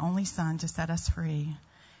one and only Son to set us free.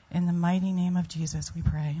 In the mighty name of Jesus, we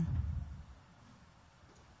pray.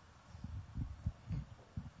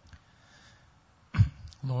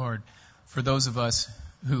 Lord, for those of us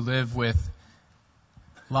who live with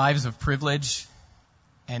lives of privilege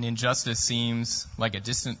and injustice seems like a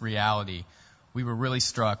distant reality, we were really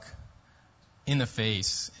struck in the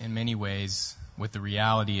face in many ways with the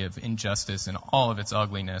reality of injustice and all of its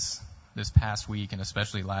ugliness this past week and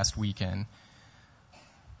especially last weekend.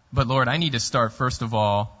 But Lord, I need to start first of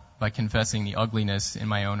all by confessing the ugliness in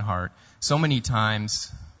my own heart. So many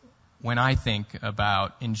times when I think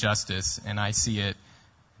about injustice and I see it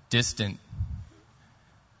distant,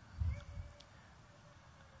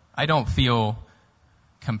 I don't feel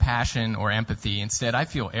compassion or empathy. Instead, I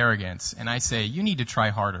feel arrogance, and I say, you need to try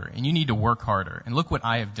harder, and you need to work harder, and look what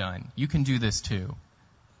I have done. You can do this too.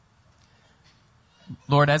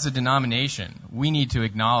 Lord, as a denomination, we need to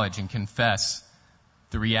acknowledge and confess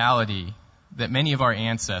the reality that many of our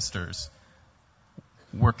ancestors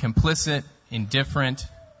were complicit, indifferent,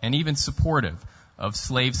 and even supportive of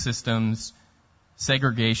slave systems,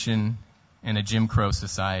 segregation, and a Jim Crow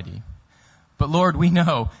society. But Lord, we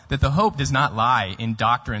know that the hope does not lie in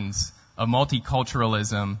doctrines of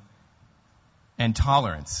multiculturalism and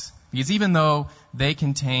tolerance. Because even though they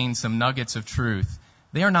contain some nuggets of truth,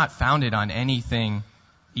 they are not founded on anything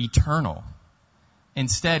eternal.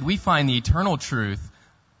 Instead, we find the eternal truth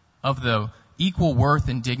of the equal worth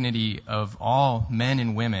and dignity of all men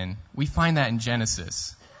and women. We find that in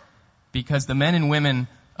Genesis. Because the men and women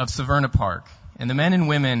of Severna Park, and the men and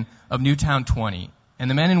women of Newtown 20, and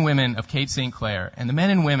the men and women of Cape St. Clair, and the men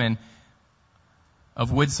and women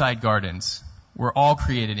of Woodside Gardens were all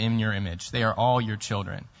created in your image. They are all your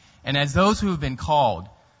children. And as those who have been called,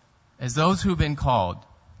 as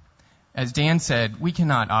Dan said, we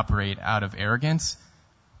cannot operate out of arrogance.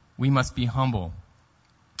 We must be humble.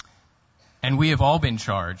 And we have all been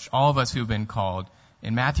charged, all of us who have been called,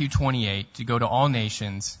 in Matthew 28, to go to all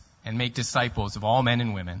nations and make disciples of all men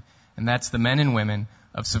and women. And that's the men and women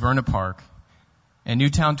of Severna Park, and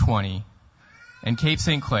Newtown 20, and Cape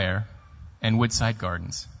St. Clair, and Woodside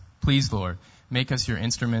Gardens. Please, Lord, make us your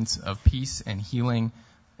instruments of peace and healing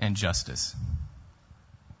and justice.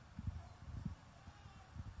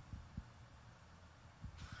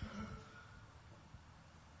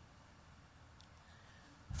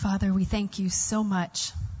 Father, we thank you so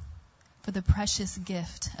much for the precious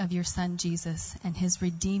gift of your Son, Jesus, and his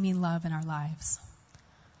redeeming love in our lives.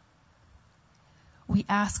 We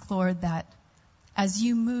ask, Lord, that as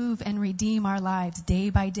you move and redeem our lives day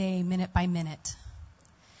by day, minute by minute,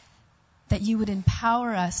 that you would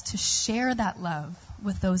empower us to share that love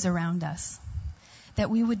with those around us, that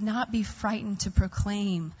we would not be frightened to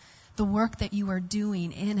proclaim the work that you are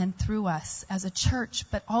doing in and through us as a church,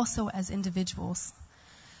 but also as individuals.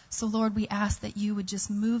 So, Lord, we ask that you would just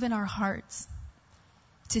move in our hearts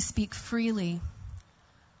to speak freely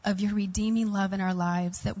of your redeeming love in our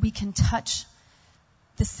lives, that we can touch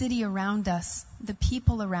the city around us, the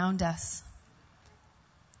people around us,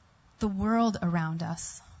 the world around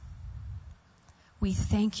us. We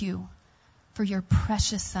thank you for your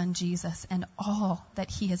precious Son, Jesus, and all that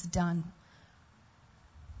he has done.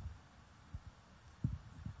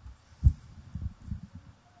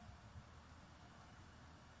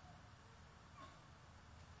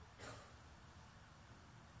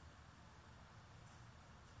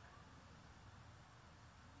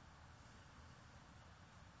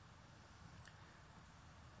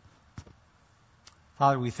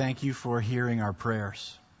 Father, we thank you for hearing our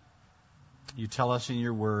prayers. You tell us in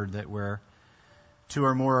your word that where two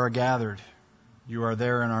or more are gathered, you are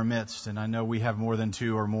there in our midst, and I know we have more than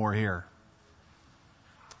two or more here.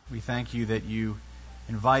 We thank you that you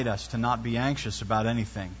invite us to not be anxious about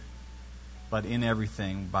anything, but in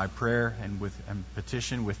everything, by prayer and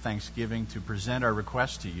petition with thanksgiving, to present our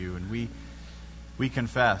requests to you. And we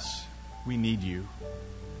confess we need you.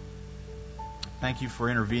 Thank you for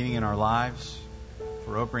intervening in our lives,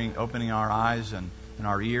 for opening our eyes and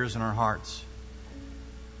our ears and our hearts.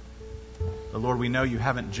 But Lord, we know you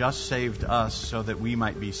haven't just saved us so that we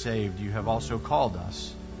might be saved. You have also called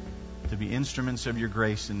us to be instruments of your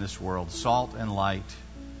grace in this world, salt and light.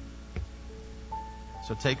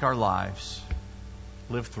 So take our lives,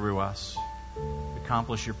 live through us,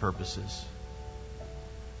 accomplish your purposes.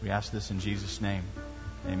 We ask this in Jesus' name.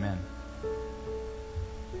 Amen.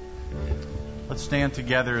 Let's stand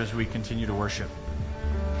together as we continue to worship.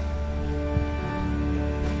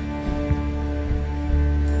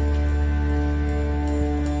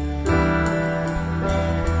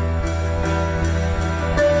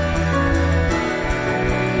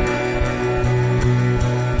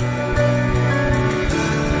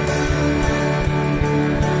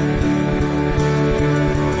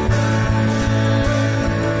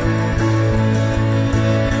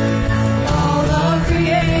 All of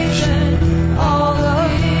creation, all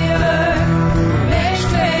of the earth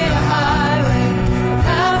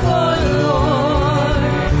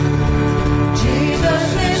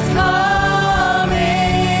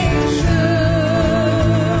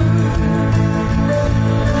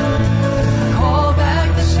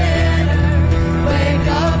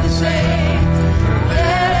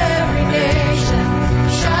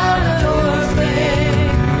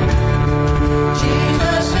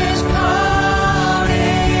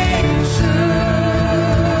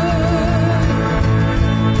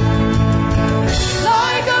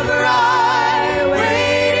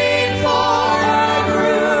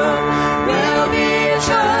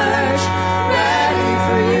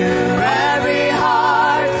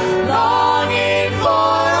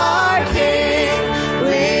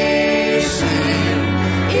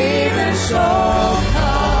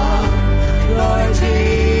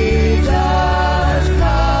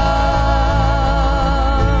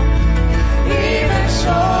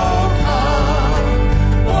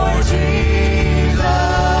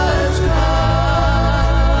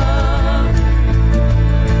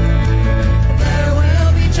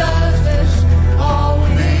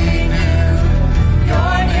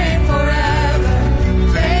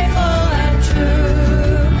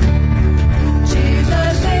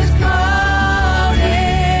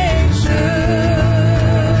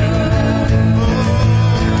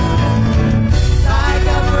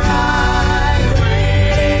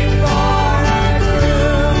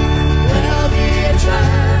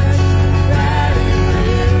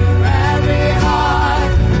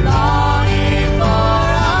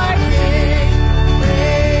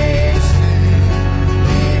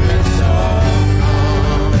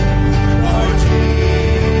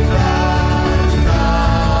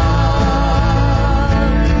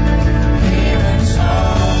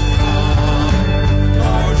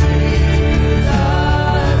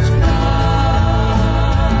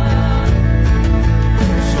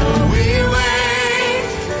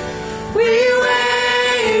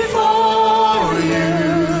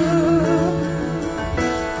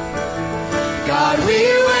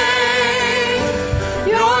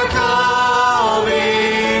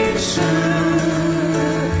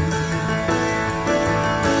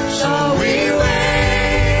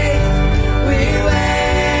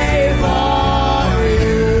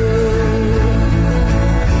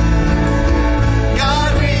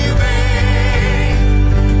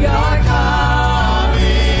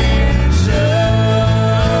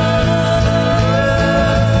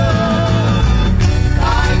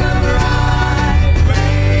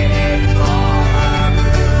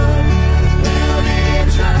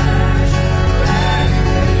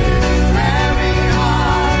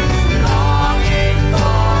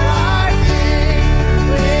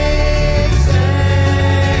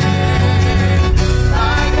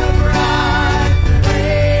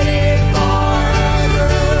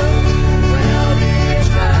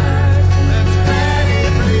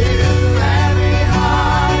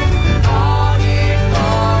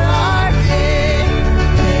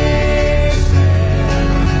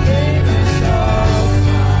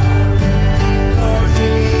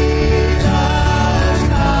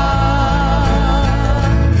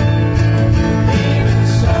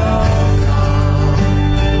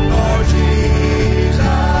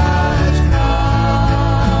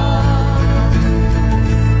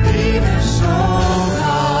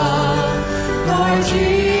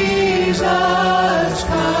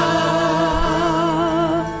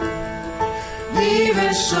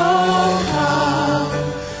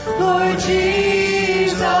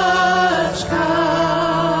Jesus, come.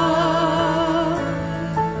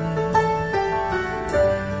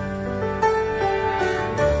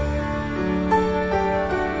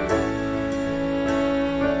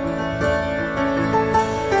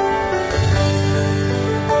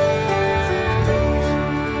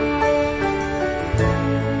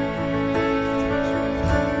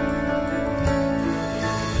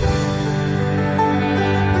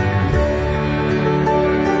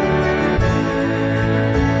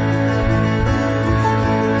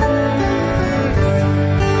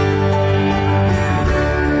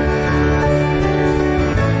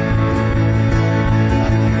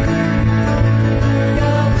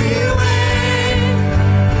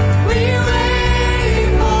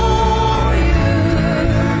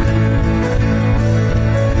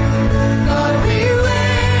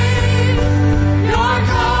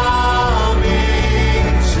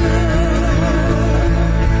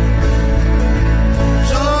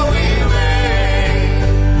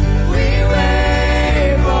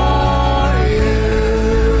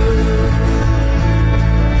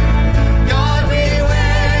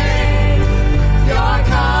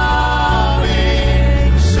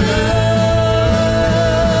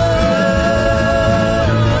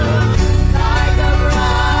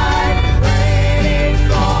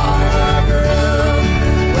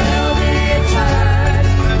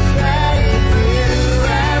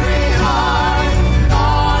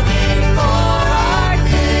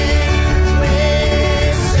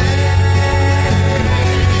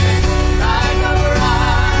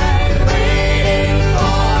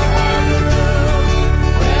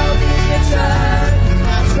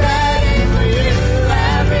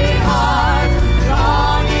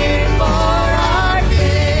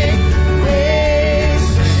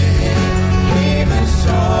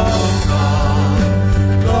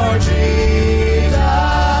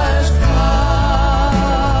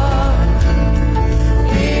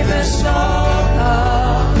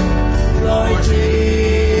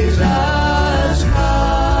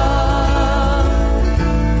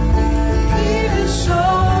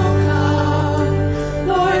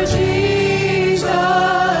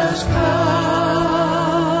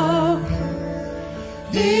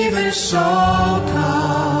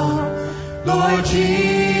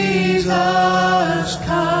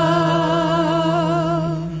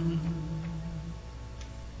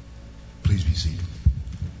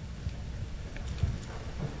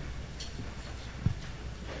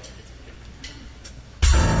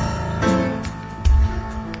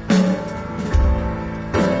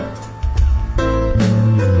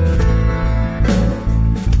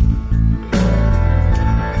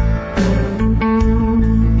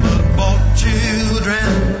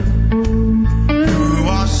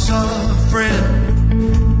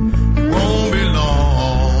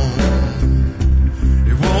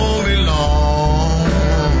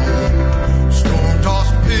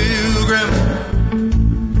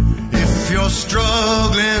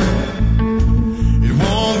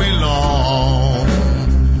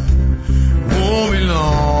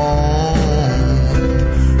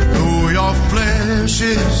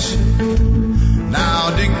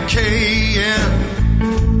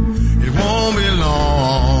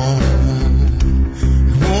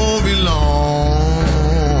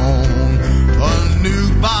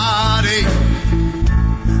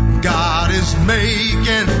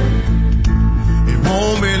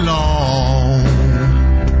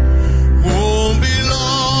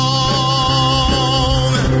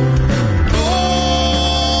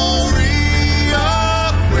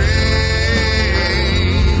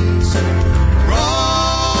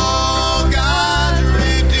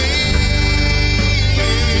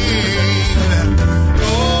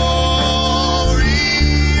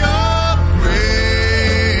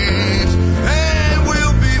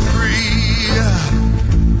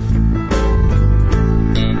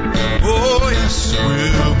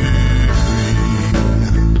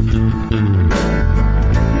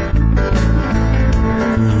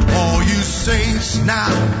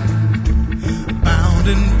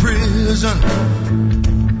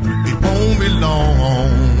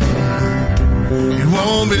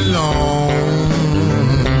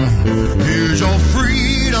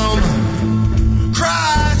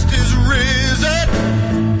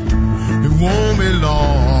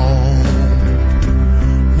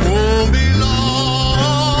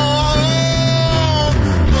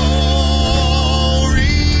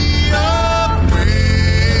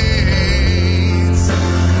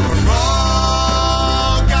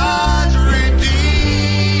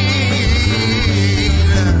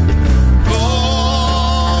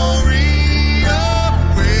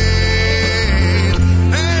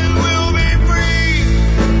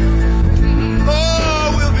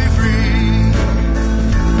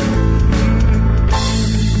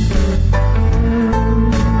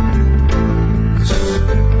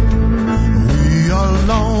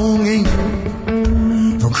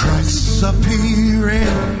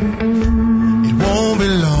 friend. It won't be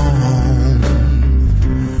long.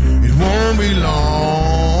 It won't be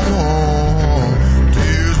long.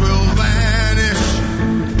 Tears will vanish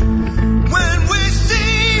when we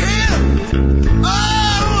see him.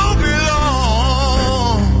 Oh, it won't be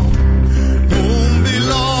long. Won't be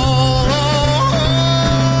long.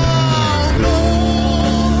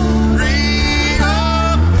 Glory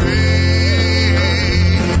of praise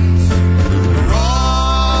for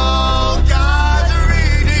all God's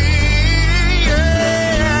redeemed. Yeah.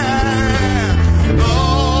 Glory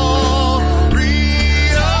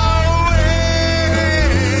away,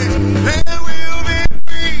 and we'll be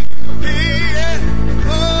free. Yeah.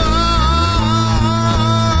 Oh,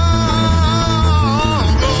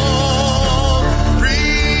 glory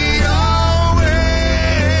away,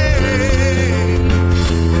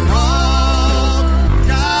 for all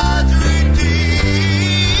God's redeemed.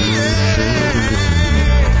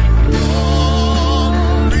 Glory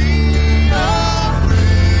of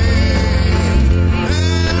praise,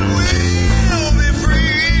 and we'll be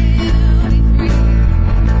free.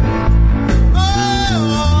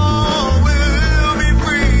 Oh, we'll be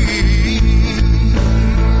free.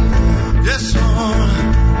 Yes, Lord,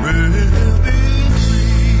 we'll be free.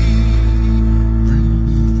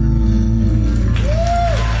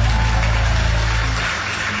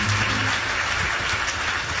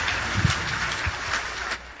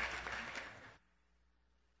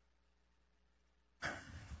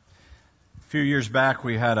 A few years back,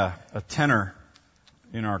 we had a tenor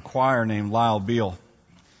in our choir named Lyle Beal.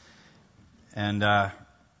 And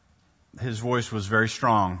his voice was very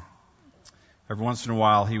strong. Every once in a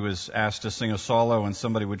while, he was asked to sing a solo, and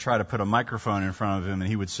somebody would try to put a microphone in front of him, and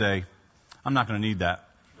he would say, "I'm not going to need that."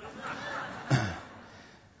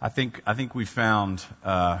 I think we found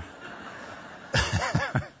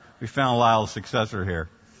we found Lyle's successor here.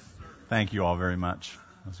 Thank you all very much.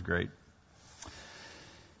 That was great.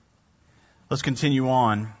 Let's continue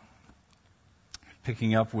on,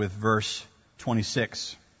 picking up with verse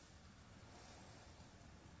 26.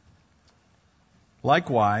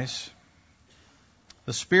 Likewise,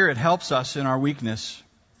 the Spirit helps us in our weakness,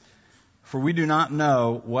 for we do not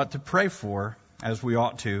know what to pray for as we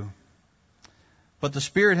ought to. But the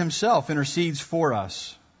Spirit Himself intercedes for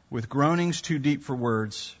us with groanings too deep for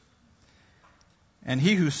words. And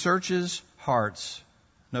He who searches hearts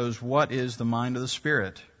knows what is the mind of the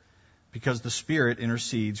Spirit, because the Spirit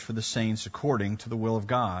intercedes for the saints according to the will of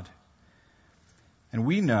God. And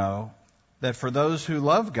we know that for those who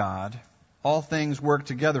love God, all things work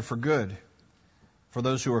together for good, for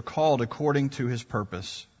those who are called according to His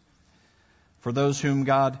purpose. For those whom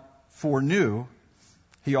God foreknew,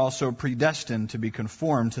 He also predestined to be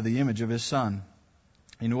conformed to the image of His Son,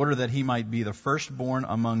 in order that He might be the firstborn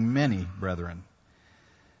among many brethren.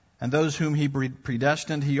 And those whom He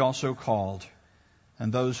predestined, He also called.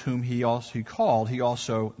 And those whom He called, He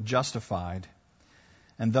also justified.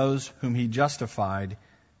 And those whom He justified,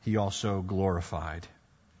 He also glorified.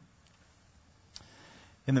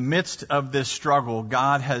 In the midst of this struggle,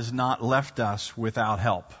 God has not left us without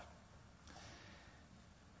help.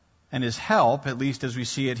 And His help, at least as we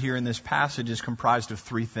see it here in this passage, is comprised of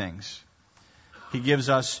three things. He gives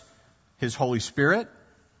us His Holy Spirit.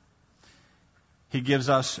 He gives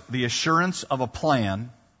us the assurance of a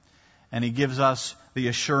plan. And He gives us the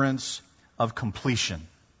assurance of completion.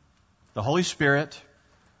 The Holy Spirit,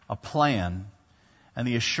 a plan, and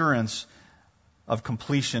the assurance of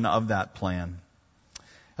completion of that plan.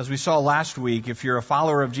 As we saw last week, if you're a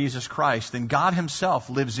follower of Jesus Christ, then God Himself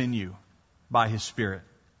lives in you by His Spirit.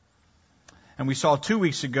 And we saw 2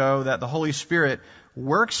 weeks ago that the Holy Spirit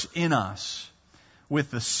works in us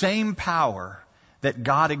with the same power that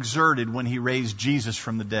God exerted when He raised Jesus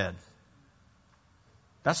from the dead.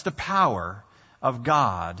 That's the power of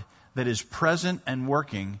God that is present and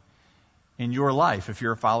working in your life if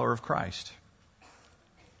you're a follower of Christ.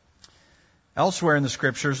 Elsewhere in the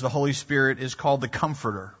Scriptures, the Holy Spirit is called the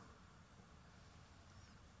Comforter.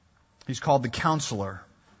 He's called the Counselor.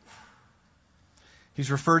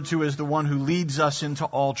 He's referred to as the one who leads us into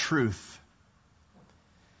all truth.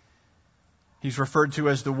 He's referred to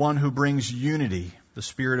as the one who brings unity, the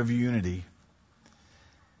spirit of unity.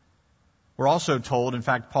 We're also told, in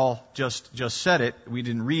fact, Paul just said it, we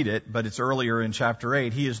didn't read it, but it's earlier in chapter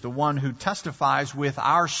 8, he is the one who testifies with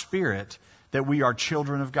our spirit that we are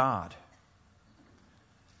children of God.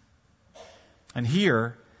 And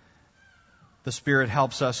here, the Spirit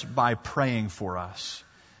helps us by praying for us,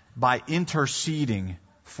 by interceding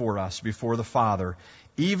for us before the Father,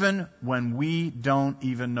 even when we don't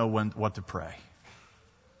even know what to pray.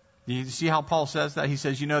 You see how Paul says that? He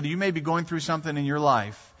says, you may be going through something in your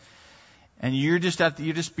life, And you're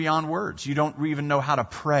just beyond words. You don't even know how to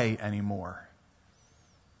pray anymore.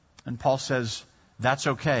 And Paul says, that's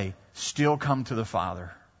okay. Still come to the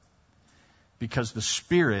Father. Because the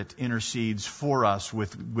Spirit intercedes for us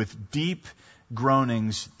with deep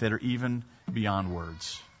groanings that are even beyond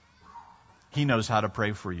words. He knows how to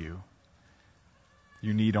pray for you.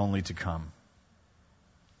 You need only to come.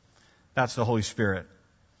 That's the Holy Spirit.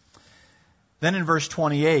 Then in verse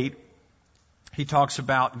 28, he talks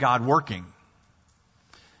about God working.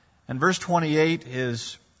 And verse 28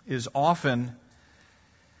 is often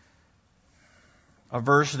a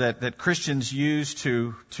verse that Christians use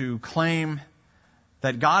to claim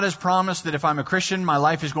that God has promised that if I'm a Christian, my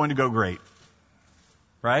life is going to go great.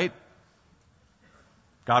 Right?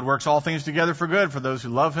 God works all things together for good for those who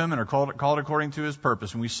love Him and are called according to His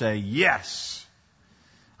purpose. And we say, yes,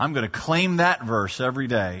 I'm going to claim that verse every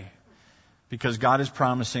day because God is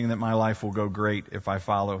promising that my life will go great if I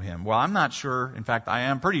follow Him. Well, I'm not sure. In fact, I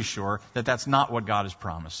am pretty sure that that's not what God is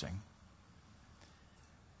promising.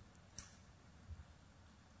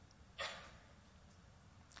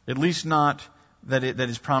 At least not that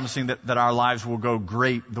is promising that our lives will go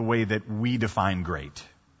great the way that we define great.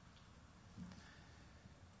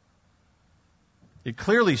 It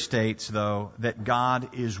clearly states, though, that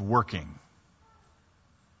God is working.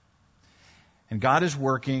 And God is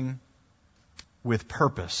working with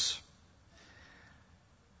purpose.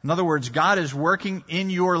 In other words, God is working in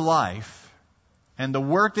your life, and the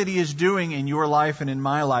work that He is doing in your life and in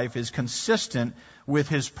my life is consistent with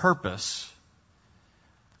His purpose.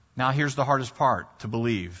 Now, here's the hardest part to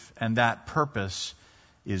believe, and that purpose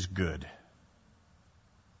is good.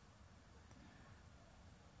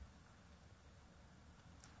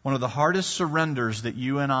 One of the hardest surrenders that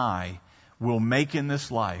you and I will make in this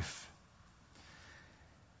life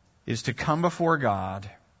is to come before God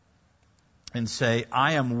and say,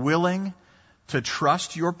 I am willing to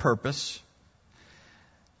trust your purpose.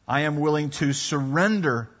 I am willing to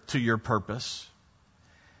surrender to your purpose.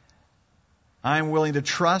 I am willing to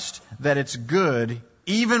trust that it's good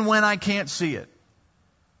even when I can't see it.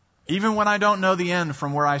 Even when I don't know the end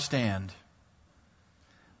from where I stand.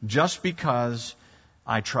 Just because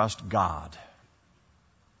I trust God.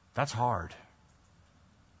 That's hard.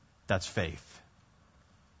 That's faith.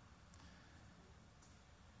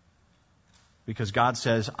 Because God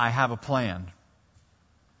says, I have a plan.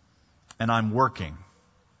 And I'm working.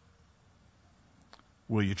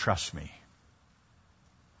 Will you trust me?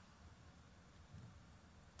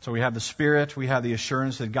 So we have the Spirit, we have the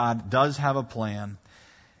assurance that God does have a plan.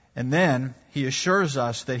 And then He assures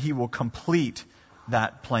us that He will complete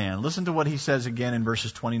that plan. Listen to what He says again in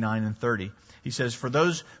verses 29 and 30. He says, for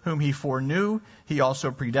those whom He foreknew, He also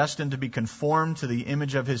predestined to be conformed to the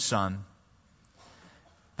image of His Son.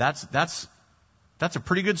 That's a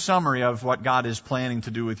pretty good summary of what God is planning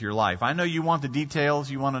to do with your life. I know you want the details,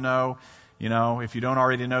 you want to know, if you don't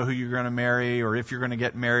already know who you're going to marry or if you're going to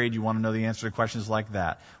get married, you want to know the answer to questions like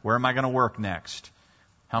that. Where am I going to work next?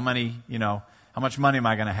 How much money am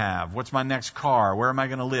I going to have? What's my next car? Where am I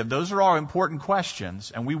going to live? Those are all important questions,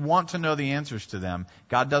 and we want to know the answers to them.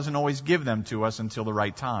 God doesn't always give them to us until the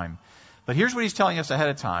right time. But here's what He's telling us ahead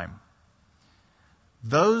of time.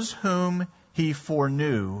 Those whom He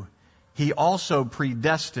foreknew, He also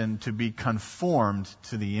predestined to be conformed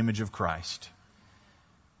to the image of Christ.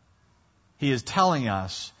 He is telling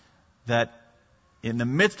us that in the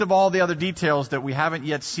midst of all the other details that we haven't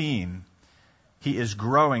yet seen, He is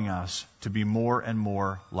growing us to be more and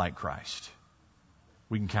more like Christ.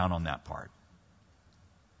 We can count on that part.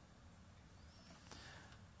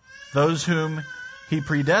 Those whom He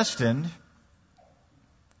predestined,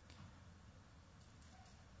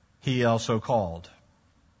 He also called.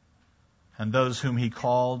 And those whom He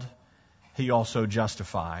called, He also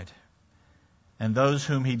justified. And those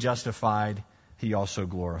whom He justified, He also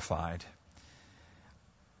glorified.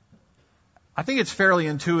 I think it's fairly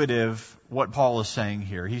intuitive what Paul is saying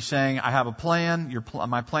here. He's saying, I have a plan.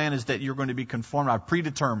 My plan is that you're going to be conformed. I've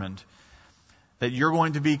predetermined that you're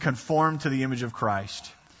going to be conformed to the image of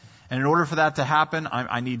Christ. And in order for that to happen,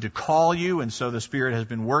 I need to call you. And so the Spirit has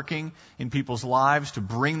been working in people's lives to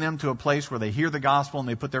bring them to a place where they hear the gospel and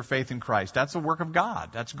they put their faith in Christ. That's the work of God.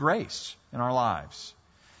 That's grace in our lives.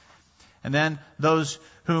 And then those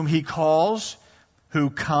whom He calls,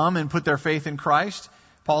 who come and put their faith in Christ,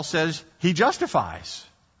 Paul says He justifies.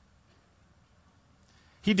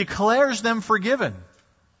 He declares them forgiven.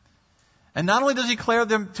 And not only does He declare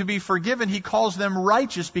them to be forgiven, He calls them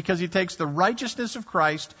righteous because He takes the righteousness of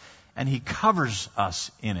Christ and He covers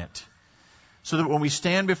us in it. So that when we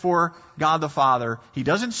stand before God the Father, He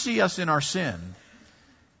doesn't see us in our sin.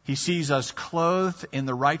 He sees us clothed in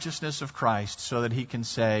the righteousness of Christ so that he can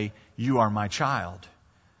say, "You are my child,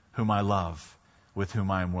 whom I love, with whom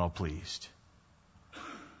I am well pleased."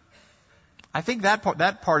 I think that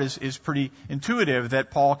part is pretty intuitive,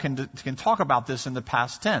 that Paul can talk about this in the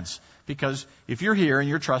past tense. Because if you're here and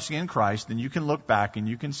you're trusting in Christ, then you can look back and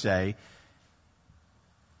you can say,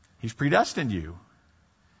 He's predestined you.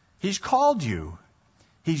 He's called you.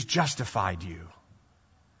 He's justified you.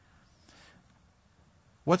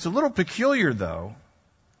 What's a little peculiar, though,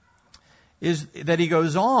 is that he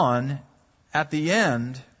goes on at the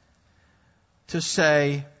end to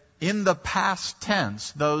say, in the past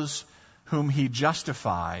tense, those whom he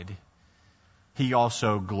justified, he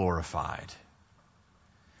also glorified.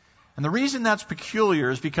 And the reason that's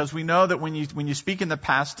peculiar is because we know that when you speak in the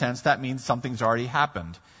past tense, that means something's already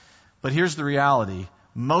happened. But here's the reality.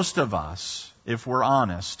 Most of us, if we're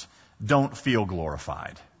honest, don't feel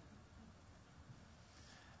glorified.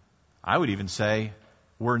 I would even say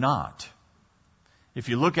we're not. If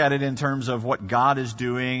you look at it in terms of what God is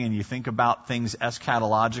doing and you think about things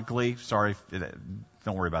eschatologically,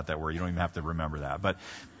 don't worry about that word. You don't even have to remember that. But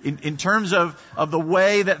in terms of the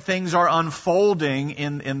way that things are unfolding,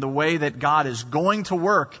 in the way that God is going to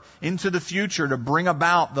work into the future to bring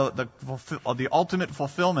about the ultimate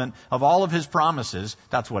fulfillment of all of His promises,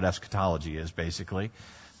 that's what eschatology is, basically.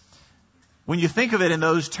 When you think of it in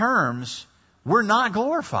those terms, we're not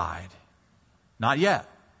glorified. Not yet.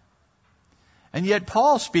 And yet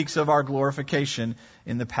Paul speaks of our glorification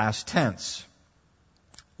in the past tense,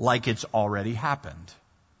 like it's already happened.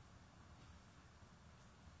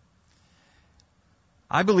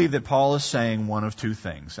 I believe that Paul is saying one of two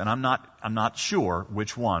things, and I'm not sure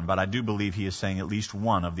which one, but I do believe he is saying at least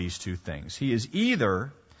one of these two things. He is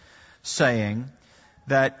either saying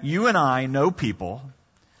that you and I know people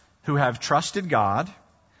who have trusted God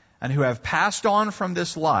and who have passed on from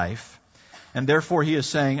this life, and therefore he is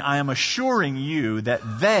saying, I am assuring you that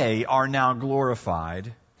they are now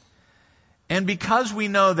glorified. And because we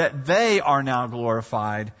know that they are now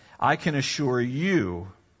glorified, I can assure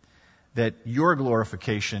you that your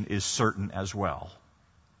glorification is certain as well.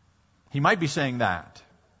 He might be saying that.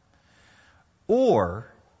 Or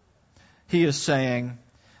he is saying,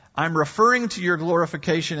 I'm referring to your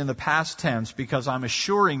glorification in the past tense because I'm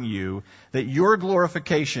assuring you that your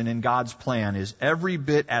glorification in God's plan is every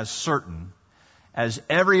bit as certain as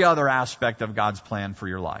every other aspect of God's plan for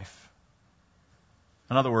your life.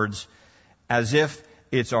 In other words, as if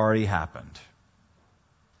it's already happened.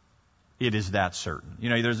 It is that certain. You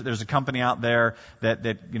know, there's a company out there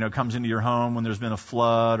that comes into your home when there's been a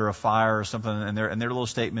flood or a fire or something, and their little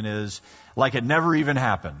statement is, like it never even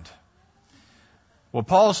happened. Well,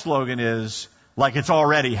 Paul's slogan is, like it's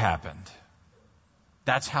already happened.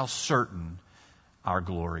 That's how certain our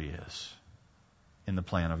glory is in the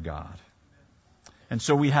plan of God. And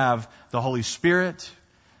so we have the Holy Spirit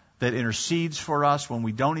that intercedes for us when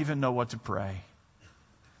we don't even know what to pray.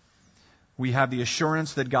 We have the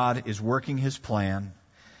assurance that God is working His plan,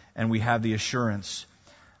 and we have the assurance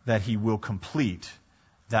that He will complete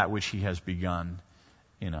that which He has begun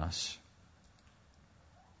in us.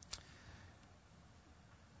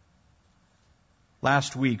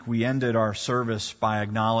 Last week, we ended our service by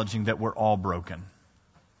acknowledging that we're all broken,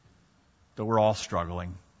 that we're all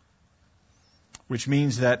struggling, which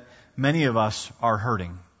means that many of us are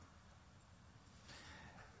hurting.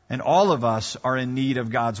 And all of us are in need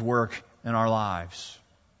of God's work in our lives.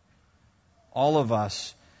 All of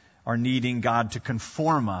us are needing God to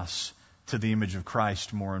conform us to the image of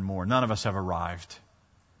Christ more and more. None of us have arrived.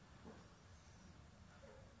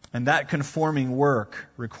 And that conforming work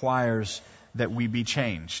requires that we be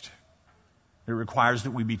changed. It requires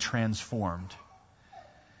that we be transformed.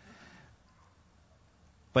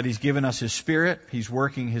 But He's given us His Spirit. He's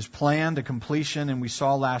working His plan to completion. And we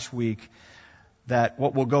saw last week that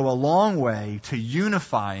what will go a long way to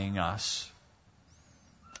unifying us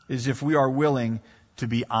is if we are willing to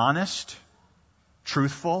be honest,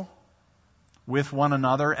 truthful with one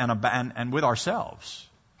another and with ourselves.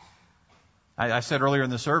 I said earlier in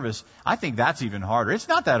the service, I think that's even harder. It's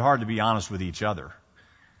not that hard to be honest with each other.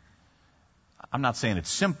 I'm not saying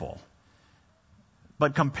it's simple.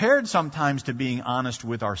 But compared sometimes to being honest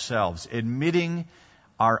with ourselves, admitting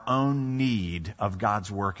our own need of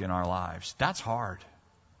God's work in our lives, that's hard.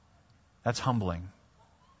 That's humbling.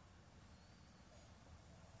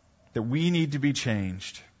 That we need to be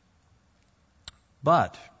changed.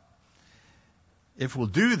 But if we'll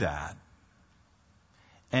do that,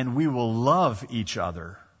 and we will love each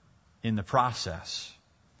other in the process,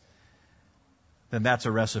 then that's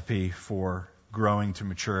a recipe for growing to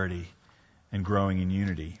maturity and growing in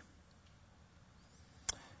unity.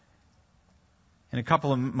 In a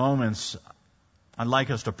couple of moments, I'd like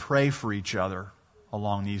us to pray for each other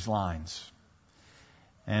along these lines.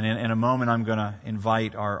 And in a moment, I'm going to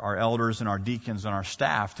invite our elders and our deacons and our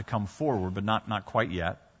staff to come forward, but not quite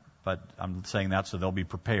yet. But I'm saying that so they'll be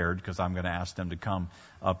prepared, because I'm going to ask them to come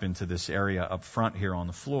up into this area up front here on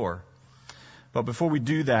the floor. But before we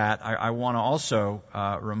do that, I want to also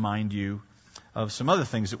remind you of some other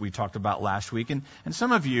things that we talked about last week. And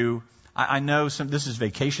some of you, I know this is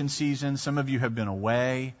vacation season. Some of you have been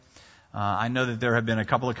away. I know that there have been a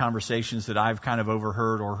couple of conversations that I've kind of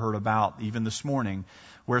overheard or heard about even this morning,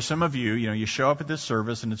 where some of you, you show up at this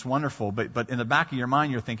service and it's wonderful, but in the back of your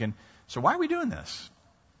mind you're thinking, so why are we doing this?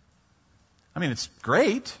 I mean, it's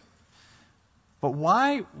great, but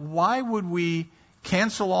why would we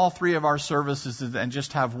cancel all three of our services and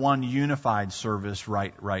just have one unified service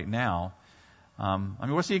right now? I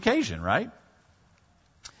mean, what's the occasion, right?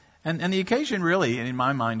 And the occasion really, in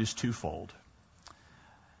my mind, is twofold.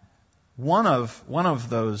 One of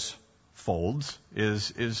those folds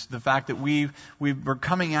is the fact that we're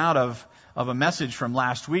coming out of a message from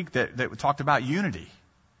last week that talked about unity.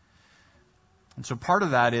 And so part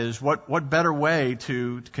of that is what better way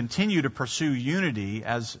to continue to pursue unity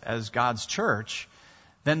as God's church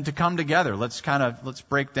than to come together. Let's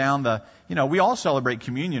break down we all celebrate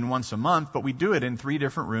communion once a month, but we do it in 3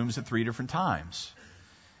 different rooms at 3 different times.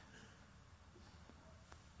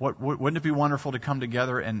 Wouldn't it be wonderful to come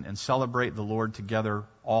together and celebrate the Lord together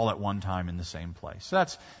all at one time in the same place?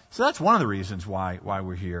 So that's one of the reasons why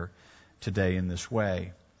we're here today in this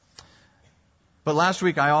way. But last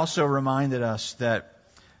week I also reminded us that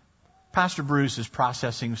Pastor Bruce is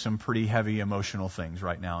processing some pretty heavy emotional things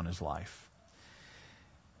right now in his life.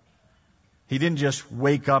 He didn't just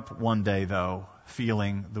wake up one day, though,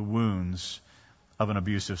 feeling the wounds of an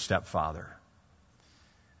abusive stepfather.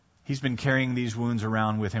 He's been carrying these wounds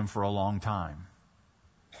around with him for a long time.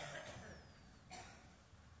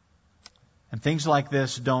 And things like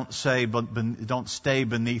this don't stay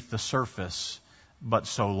beneath the surface but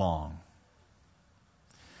so long.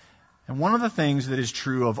 And one of the things that is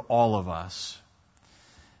true of all of us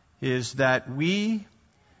is that we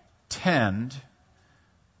tend,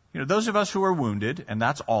 those of us who are wounded, and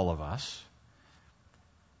that's all of us,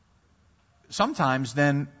 sometimes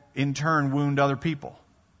then in turn wound other people.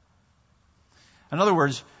 In other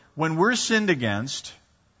words, when we're sinned against,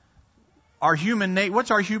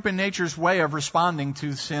 what's our human nature's way of responding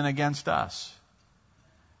to sin against us?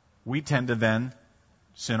 We tend to then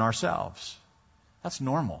sin ourselves. That's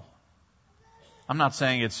normal. I'm not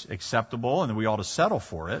saying it's acceptable and that we ought to settle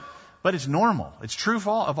for it, but it's normal. It's true of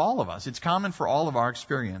all of us. It's common for all of our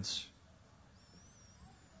experience.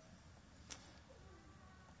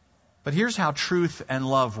 But here's how truth and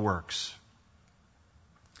love works.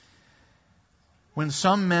 When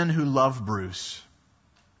some men who love Bruce,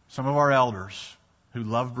 some of our elders who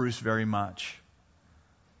love Bruce very much,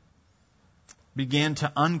 began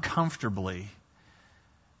to uncomfortably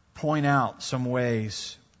point out some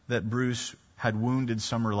ways that Bruce had wounded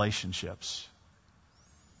some relationships,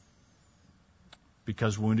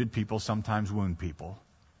 because wounded people sometimes wound people,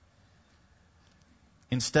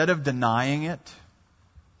 instead of denying it,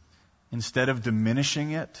 instead of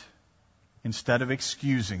diminishing it, instead of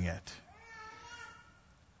excusing it,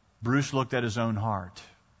 Bruce looked at his own heart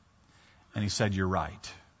and he said, "You're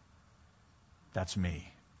right. That's me."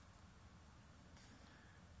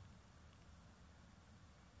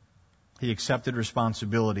 He accepted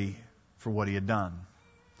responsibility for what he had done.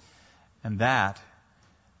 And that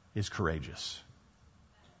is courageous.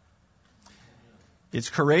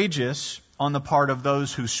 It's courageous on the part of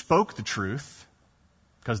those who spoke the truth,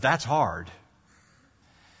 because that's hard.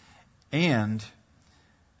 And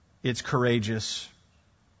it's courageous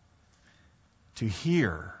to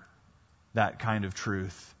hear that kind of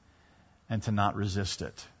truth and to not resist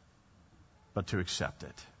it, but to accept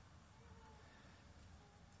it.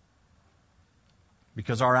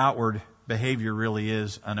 Because our outward behavior really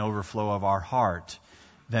is an overflow of our heart,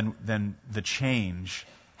 then the change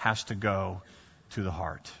has to go to the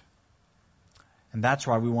heart. And that's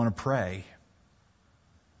why we want to pray.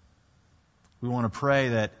 We want to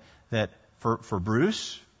pray that for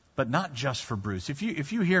Bruce, but not just for Bruce. If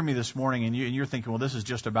you hear me this morning and you're thinking, well, this is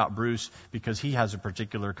just about Bruce because he has a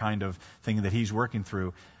particular kind of thing that he's working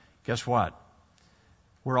through, guess what?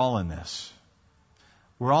 We're all in this.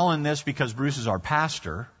 We're all in this because Bruce is our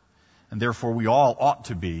pastor, and therefore we all ought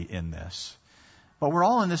to be in this. But we're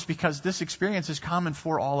all in this because this experience is common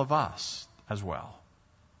for all of us as well.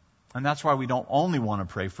 And that's why we don't only want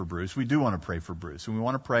to pray for Bruce. We do want to pray for Bruce, and we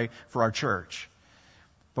want to pray for our church.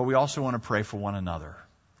 But we also want to pray for one another,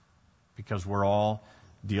 because we're all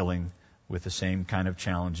dealing with the same kind of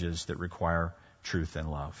challenges that require truth and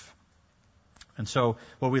love. And so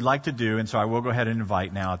what we'd like to do, and so I will go ahead and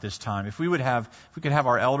invite now at this time, if we could have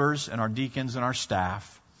our elders and our deacons and our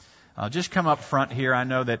staff just come up front here. I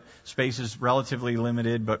know that space is relatively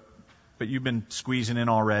limited, but you've been squeezing in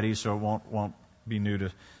already, so it won't be new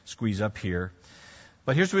to squeeze up here.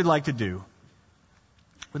 But here's what we'd like to do.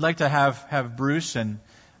 We'd like to have Bruce and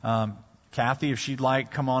Kathy, if she'd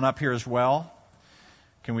like, come on up here as well.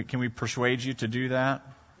 Can we persuade you to do that?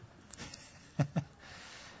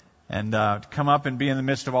 And come up and be in the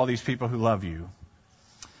midst of all these people who love you.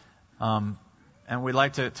 And we'd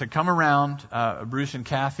like to come around Bruce and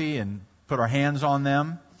Kathy and put our hands on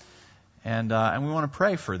them, and we want to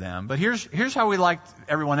pray for them. But here's how we like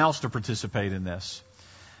everyone else to participate in this.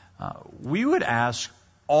 We would ask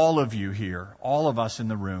all of you here, all of us in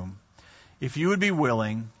the room, if you would be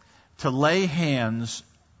willing to lay hands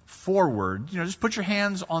forward. Just put your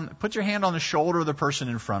hand on the shoulder of the person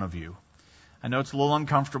in front of you. I know it's a little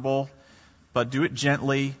uncomfortable, but do it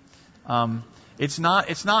gently. It's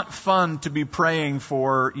not fun to be praying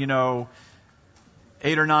for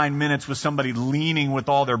 8 or 9 minutes with somebody leaning with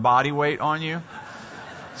all their body weight on you.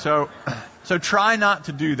 So try not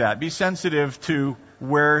to do that. Be sensitive to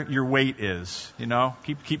where your weight is.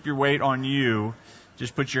 Keep your weight on you.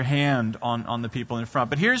 Just put your hand on the people in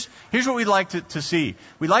front. But here's what we'd like to see.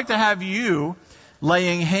 We'd like to have you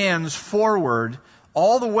laying hands forward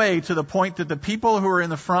all the way to the point that the people who are in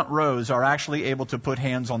the front rows are actually able to put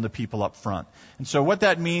hands on the people up front. And so what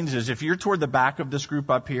that means is if you're toward the back of this group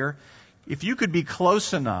up here, if you could be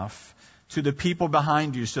close enough to the people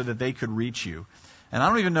behind you so that they could reach you. And I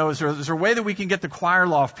don't even know, is there a way that we can get the choir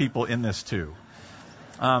loft people in this too?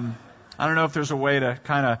 I don't know if there's a way to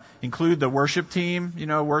kind of include the worship team,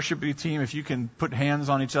 worship team, if you can put hands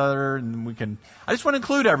on each other and I just want to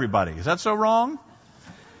include everybody. Is that so wrong?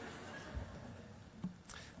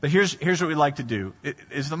 But here's what we'd like to do.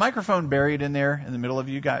 Is the microphone buried in there in the middle of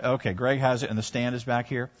you guys? Okay, Greg has it and the stand is back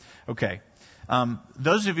here. Okay.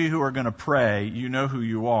 Those of you who are going to pray, you know who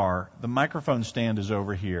you are. The microphone stand is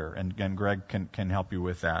over here, and Greg can help you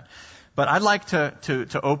with that. But I'd like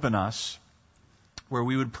to open us where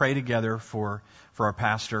we would pray together for our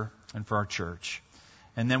pastor and for our church.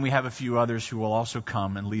 And then we have a few others who will also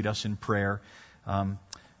come and lead us in prayer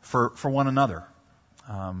for one another,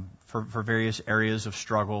 for various areas of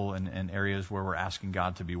struggle and areas where we're asking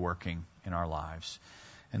God to be working in our lives.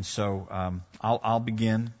 And so I'll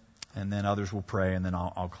begin, and then others will pray, and then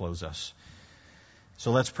I'll close us.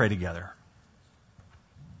 So let's pray together.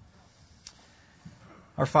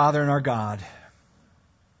 Our Father and our God,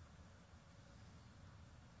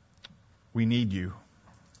 we need you.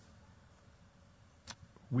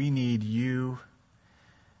 We need you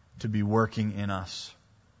to be working in us.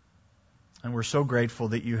 And we're so grateful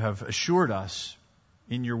that you have assured us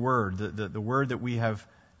in your word, the word that we have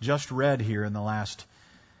just read here in the last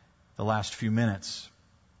few minutes,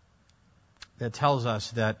 that tells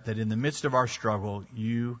us that in the midst of our struggle,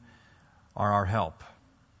 you are our help.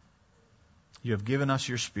 You have given us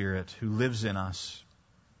your Spirit who lives in us,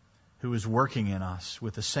 who is working in us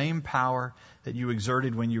with the same power that you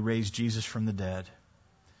exerted when you raised Jesus from the dead.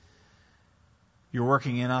 You're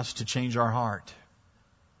working in us to change our heart.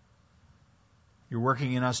 You're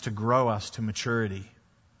working in us to grow us to maturity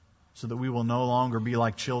so that we will no longer be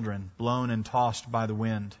like children, blown and tossed by the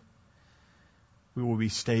wind. We will be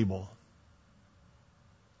stable.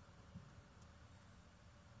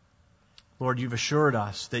 Lord, you've assured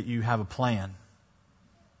us that you have a plan.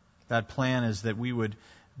 That plan is that we would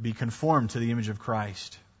be conformed to the image of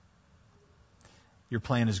Christ. Your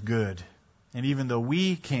plan is good. And even though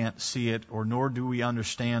we can't see it, or nor do we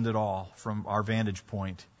understand it all from our vantage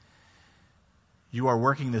point, you are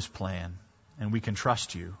working this plan, and we can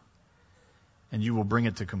trust you, and you will bring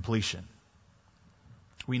it to completion.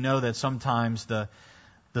 We know that sometimes the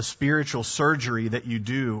spiritual surgery that you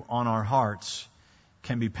do on our hearts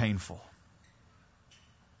can be painful.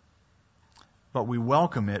 But we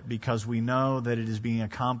welcome it because we know that it is being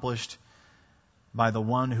accomplished by the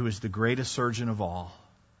one who is the greatest surgeon of all.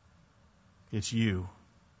 It's you,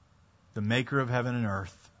 the maker of heaven and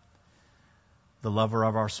earth, the lover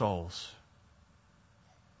of our souls.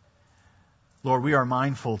 Lord, we are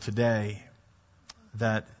mindful today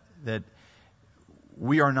that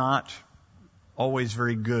we are not always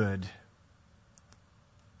very good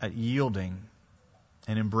at yielding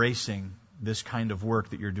and embracing this kind of work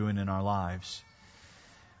that you're doing in our lives.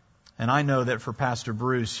 And I know that for Pastor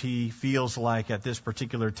Bruce, he feels like at this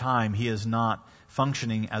particular time he is not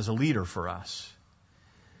functioning as a leader for us.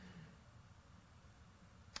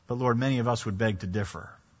 But Lord, many of us would beg to differ.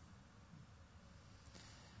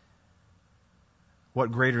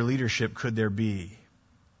 what greater leadership could there be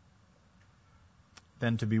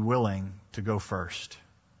than to be willing to go first?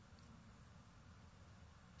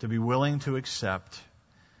 To be willing to accept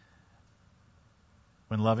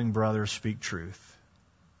when loving brothers speak truth,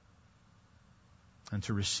 and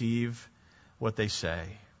to receive what they say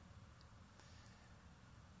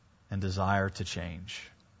and desire to change.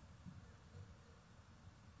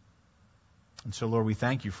 And so, Lord, we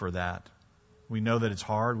thank you for that. We know that it's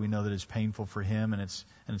hard. We know that it's painful for him, and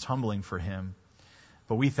it's humbling for him.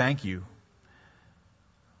 But we thank you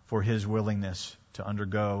for his willingness to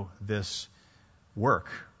undergo this work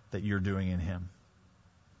that you're doing in him.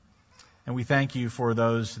 And we thank you for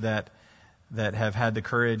those that have had the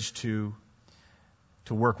courage to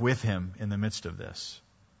work with him in the midst of this.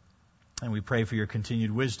 And we pray for your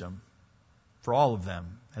continued wisdom for all of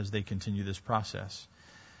them as they continue this process.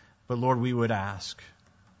 But Lord, we would ask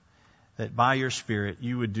that by your Spirit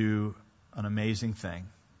you would do an amazing thing.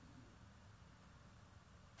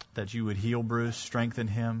 That you would heal Bruce, strengthen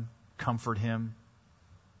him, comfort him,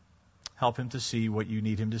 help him to see what you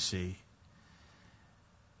need him to see.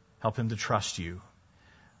 Help him to trust you.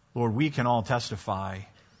 Lord, we can all testify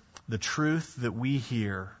the truth that we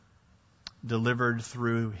hear delivered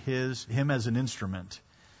through him as an instrument,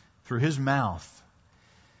 through his mouth,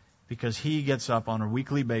 because he gets up on a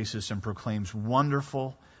weekly basis and proclaims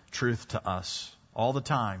wonderful truth to us all the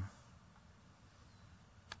time.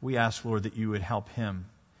 We ask, Lord, that you would help him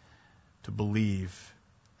to believe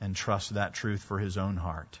and trust that truth for his own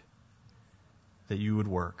heart, that you would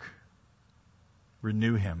work.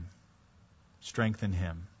 Renew him, strengthen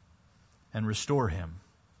him, and restore him.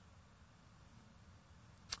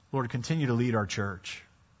 Lord, continue to lead our church.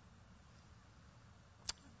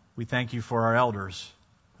 We thank you for our elders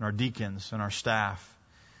and our deacons and our staff,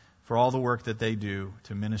 for all the work that they do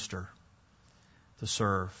to minister, to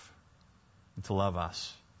serve, and to love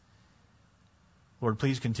us. Lord,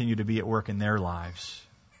 please continue to be at work in their lives.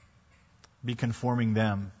 Be conforming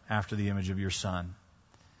them after the image of your Son,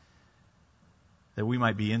 that we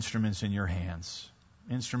might be instruments in your hands,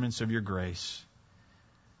 instruments of your grace,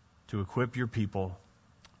 to equip your people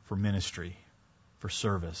for ministry, for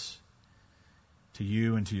service, to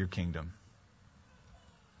you and to your kingdom.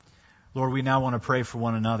 Lord, we now want to pray for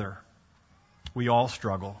one another. We all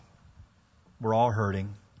struggle. We're all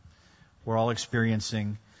hurting. We're all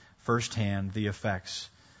experiencing firsthand the effects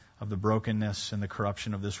of the brokenness and the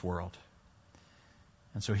corruption of this world.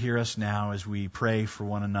 And so hear us now as we pray for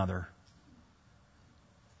one another.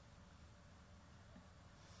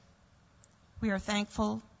 We are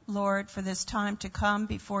thankful, Lord, for this time to come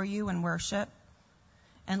before you and worship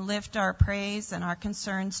and lift our praise and our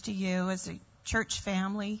concerns to you as a church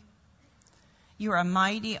family. You are a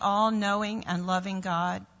mighty, all-knowing, and loving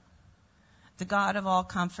God, the God of all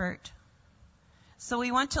comfort. So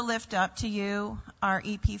we want to lift up to you, our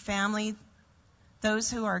EP family,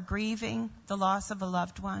 those who are grieving the loss of a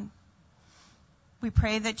loved one. We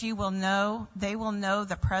pray that they will know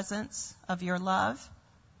the presence of your love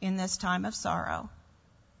in this time of sorrow.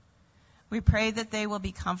 We pray that they will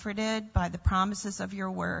be comforted by the promises of your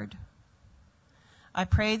word. I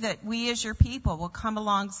pray that we as your people will come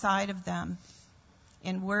alongside of them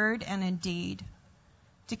in word and in deed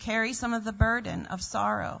to carry some of the burden of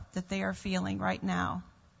sorrow that they are feeling right now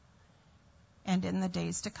and in the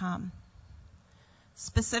days to come.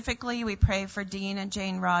 Specifically, we pray for Dean and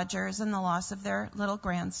Jane Rogers and the loss of their little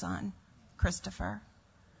grandson, Christopher.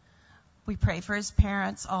 We pray for his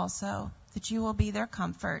parents also, that you will be their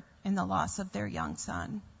comfort in the loss of their young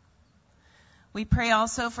son. We pray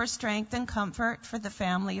also for strength and comfort for the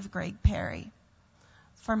family of Greg Perry,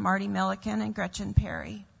 for Marty Milliken and Gretchen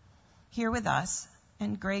Perry, here with us,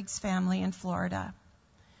 and Greg's family in Florida.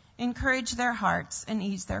 Encourage their hearts and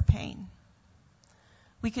ease their pain.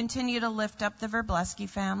 We continue to lift up the Verbleski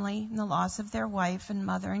family and the loss of their wife and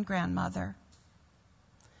mother and grandmother,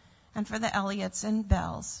 and for the Elliots and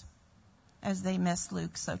Bells, as they miss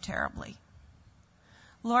Luke so terribly.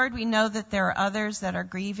 Lord, we know that there are others that are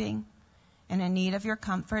grieving and in need of your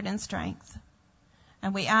comfort and strength,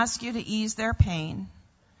 and we ask you to ease their pain,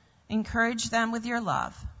 encourage them with your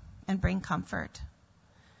love, and bring comfort.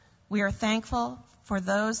 We are thankful for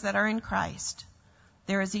those that are in Christ.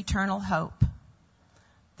 There is eternal hope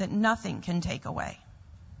that nothing can take away.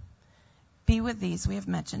 Be with these we have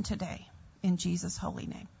mentioned today, in Jesus' holy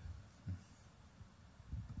name.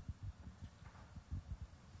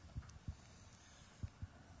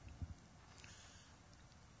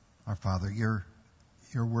 Our Father, your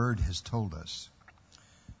word has told us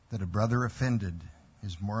that a brother offended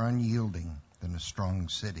is more unyielding than a strong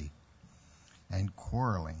city, and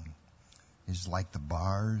quarreling is like the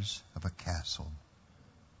bars of a castle.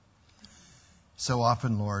 So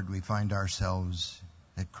often, Lord, we find ourselves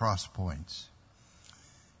at cross points.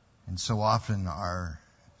 And so often our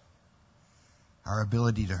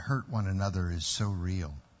ability to hurt one another is so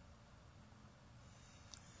real.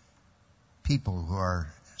 People who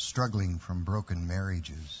are struggling from broken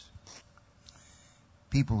marriages.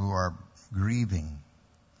 People who are grieving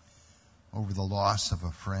over the loss of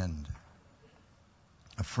a friend.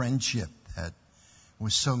 A friendship that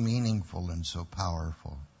was so meaningful and so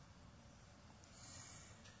powerful.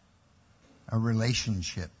 A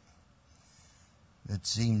relationship that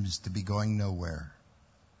seems to be going nowhere,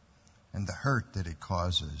 and the hurt that it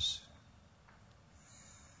causes.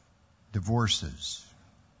 Divorces,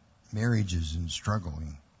 marriages and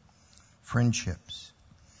struggling, friendships,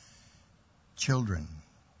 children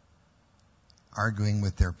arguing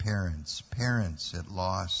with their parents, parents at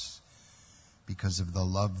loss because of the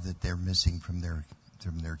love that they're missing from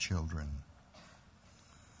their children.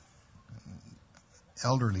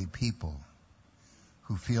 Elderly people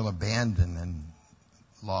who feel abandoned and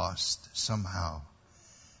lost somehow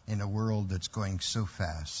in a world that's going so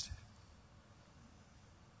fast.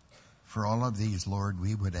 For all of these, Lord,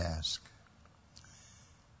 we would ask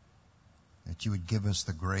that you would give us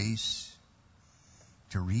the grace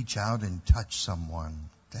to reach out and touch someone,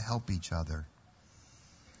 to help each other,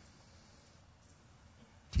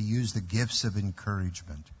 to use the gifts of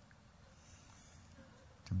encouragement,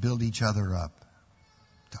 to build each other up,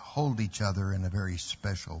 to hold each other in a very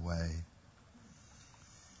special way,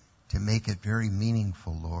 to make it very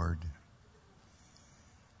meaningful, Lord,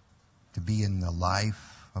 to be in the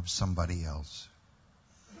life of somebody else,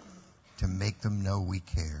 to make them know we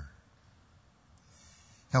care.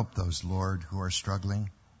 Help those, Lord, who are struggling,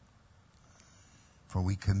 for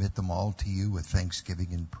we commit them all to you with thanksgiving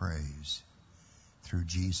and praise through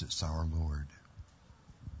Jesus our Lord.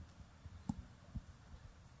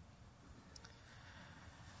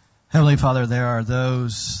 Heavenly Father, there are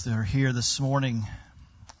those that are here this morning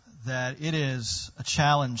that it is a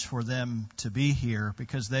challenge for them to be here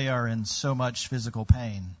because they are in so much physical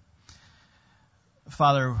pain.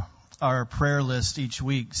 Father, our prayer list each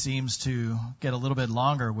week seems to get a little bit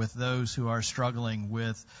longer with those who are struggling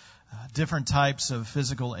with different types of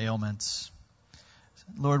physical ailments.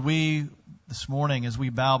 Lord, we, this morning, as we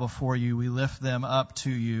bow before you, we lift them up to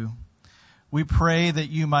you. We pray that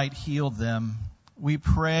you might heal them. We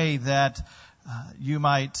pray that you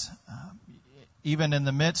might, even in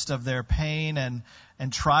the midst of their pain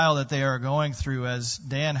and trial that they are going through, as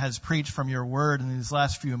Dan has preached from your word in these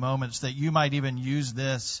last few moments, that you might even use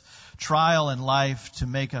this trial in life to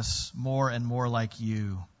make us more and more like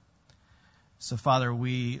you. So, Father,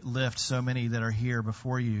 we lift so many that are here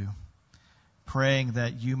before you, praying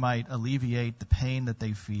that you might alleviate the pain that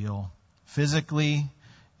they feel physically,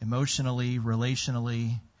 emotionally,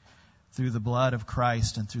 relationally, through the blood of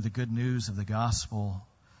Christ and through the good news of the gospel.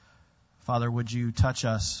 Father, would you touch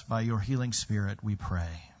us by your healing spirit, we pray.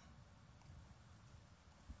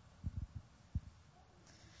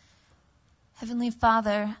 Heavenly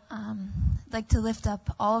Father, I'd like to lift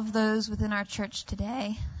up all of those within our church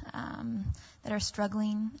today that are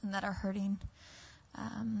struggling and that are hurting,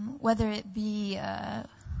 whether it be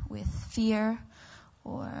with fear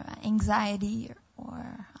or anxiety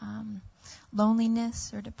or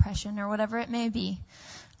loneliness or depression or whatever it may be.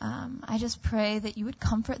 I just pray that you would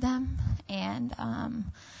comfort them and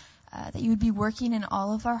that you would be working in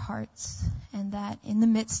all of our hearts, and that in the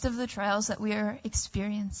midst of the trials that we are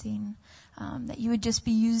experiencing, that you would just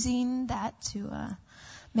be using that to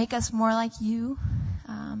make us more like you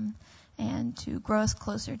and to grow us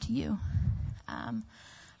closer to you.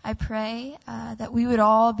 I pray that we would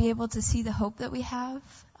all be able to see the hope that we have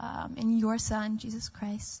in your Son, Jesus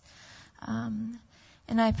Christ.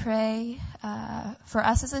 And I pray for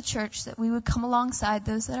us as a church that we would come alongside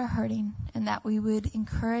those that are hurting, and that we would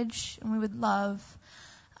encourage and we would love,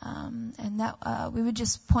 and that we would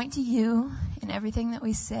just point to you in everything that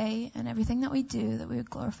we say and everything that we do, that we would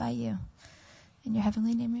glorify you. In your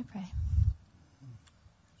heavenly name we pray.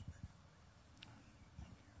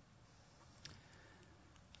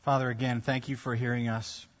 Father, again, thank you for hearing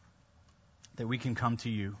us, that we can come to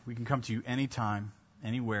you. We can come to you anytime,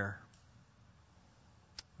 anywhere,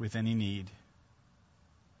 with any need.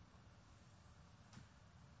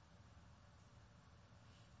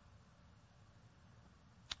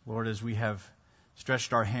 Lord, as we have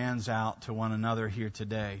stretched our hands out to one another here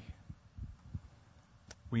today,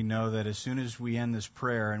 we know that as soon as we end this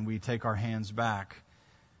prayer and we take our hands back,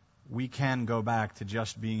 we can go back to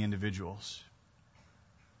just being individuals.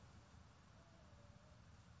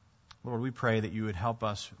 Lord, we pray that you would help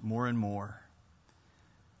us more and more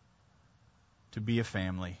to be a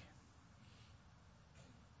family,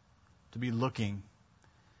 to be looking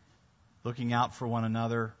out for one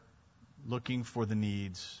another, looking for the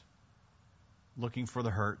needs, looking for the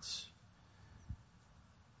hurts,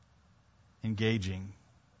 engaging,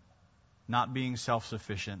 not being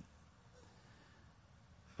self-sufficient,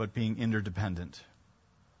 but being interdependent.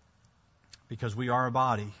 Because we are a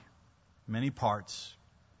body, many parts.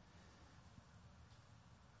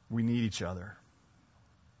 We need each other.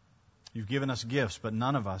 You've given us gifts, but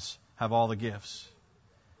none of us have all the gifts.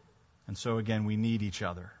 And so again, we need each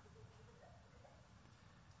other.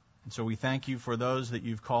 And so we thank you for those that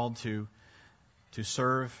you've called to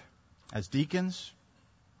serve as deacons.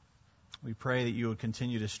 We pray that you would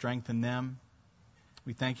continue to strengthen them.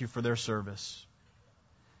 We thank you for their service,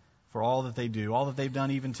 for all that they do, all that they've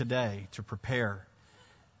done even today to prepare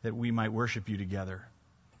that we might worship you together.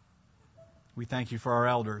 We thank you for our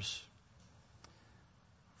elders,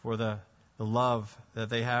 for the love that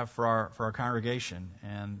they have for our congregation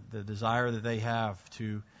and the desire that they have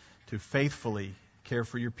to faithfully care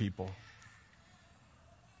for your people.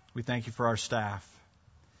 We thank you for our staff,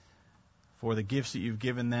 for the gifts that you've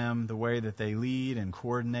given them, the way that they lead and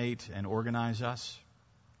coordinate and organize us.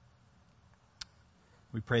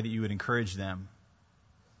 We pray that you would encourage them,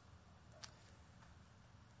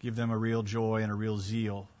 give them a real joy and a real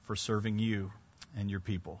zeal for serving you and your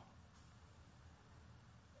people.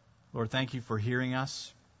 Lord, thank you for hearing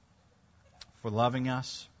us, for loving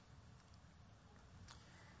us,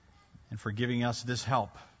 and for giving us this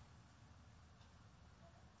help.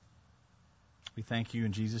 We thank you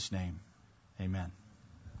in Jesus' name. Amen.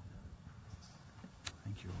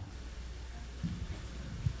 Thank you.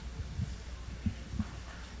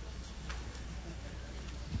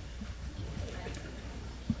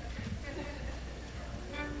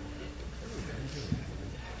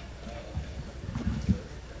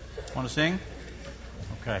 Want to sing?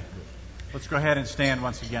 Okay. Let's go ahead and stand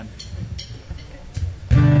once again.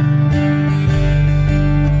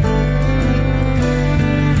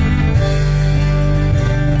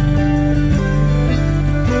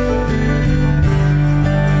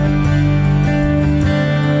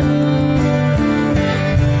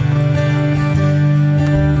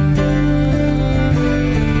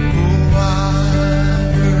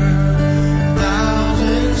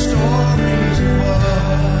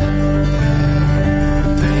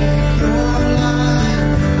 Your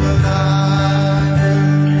life, but I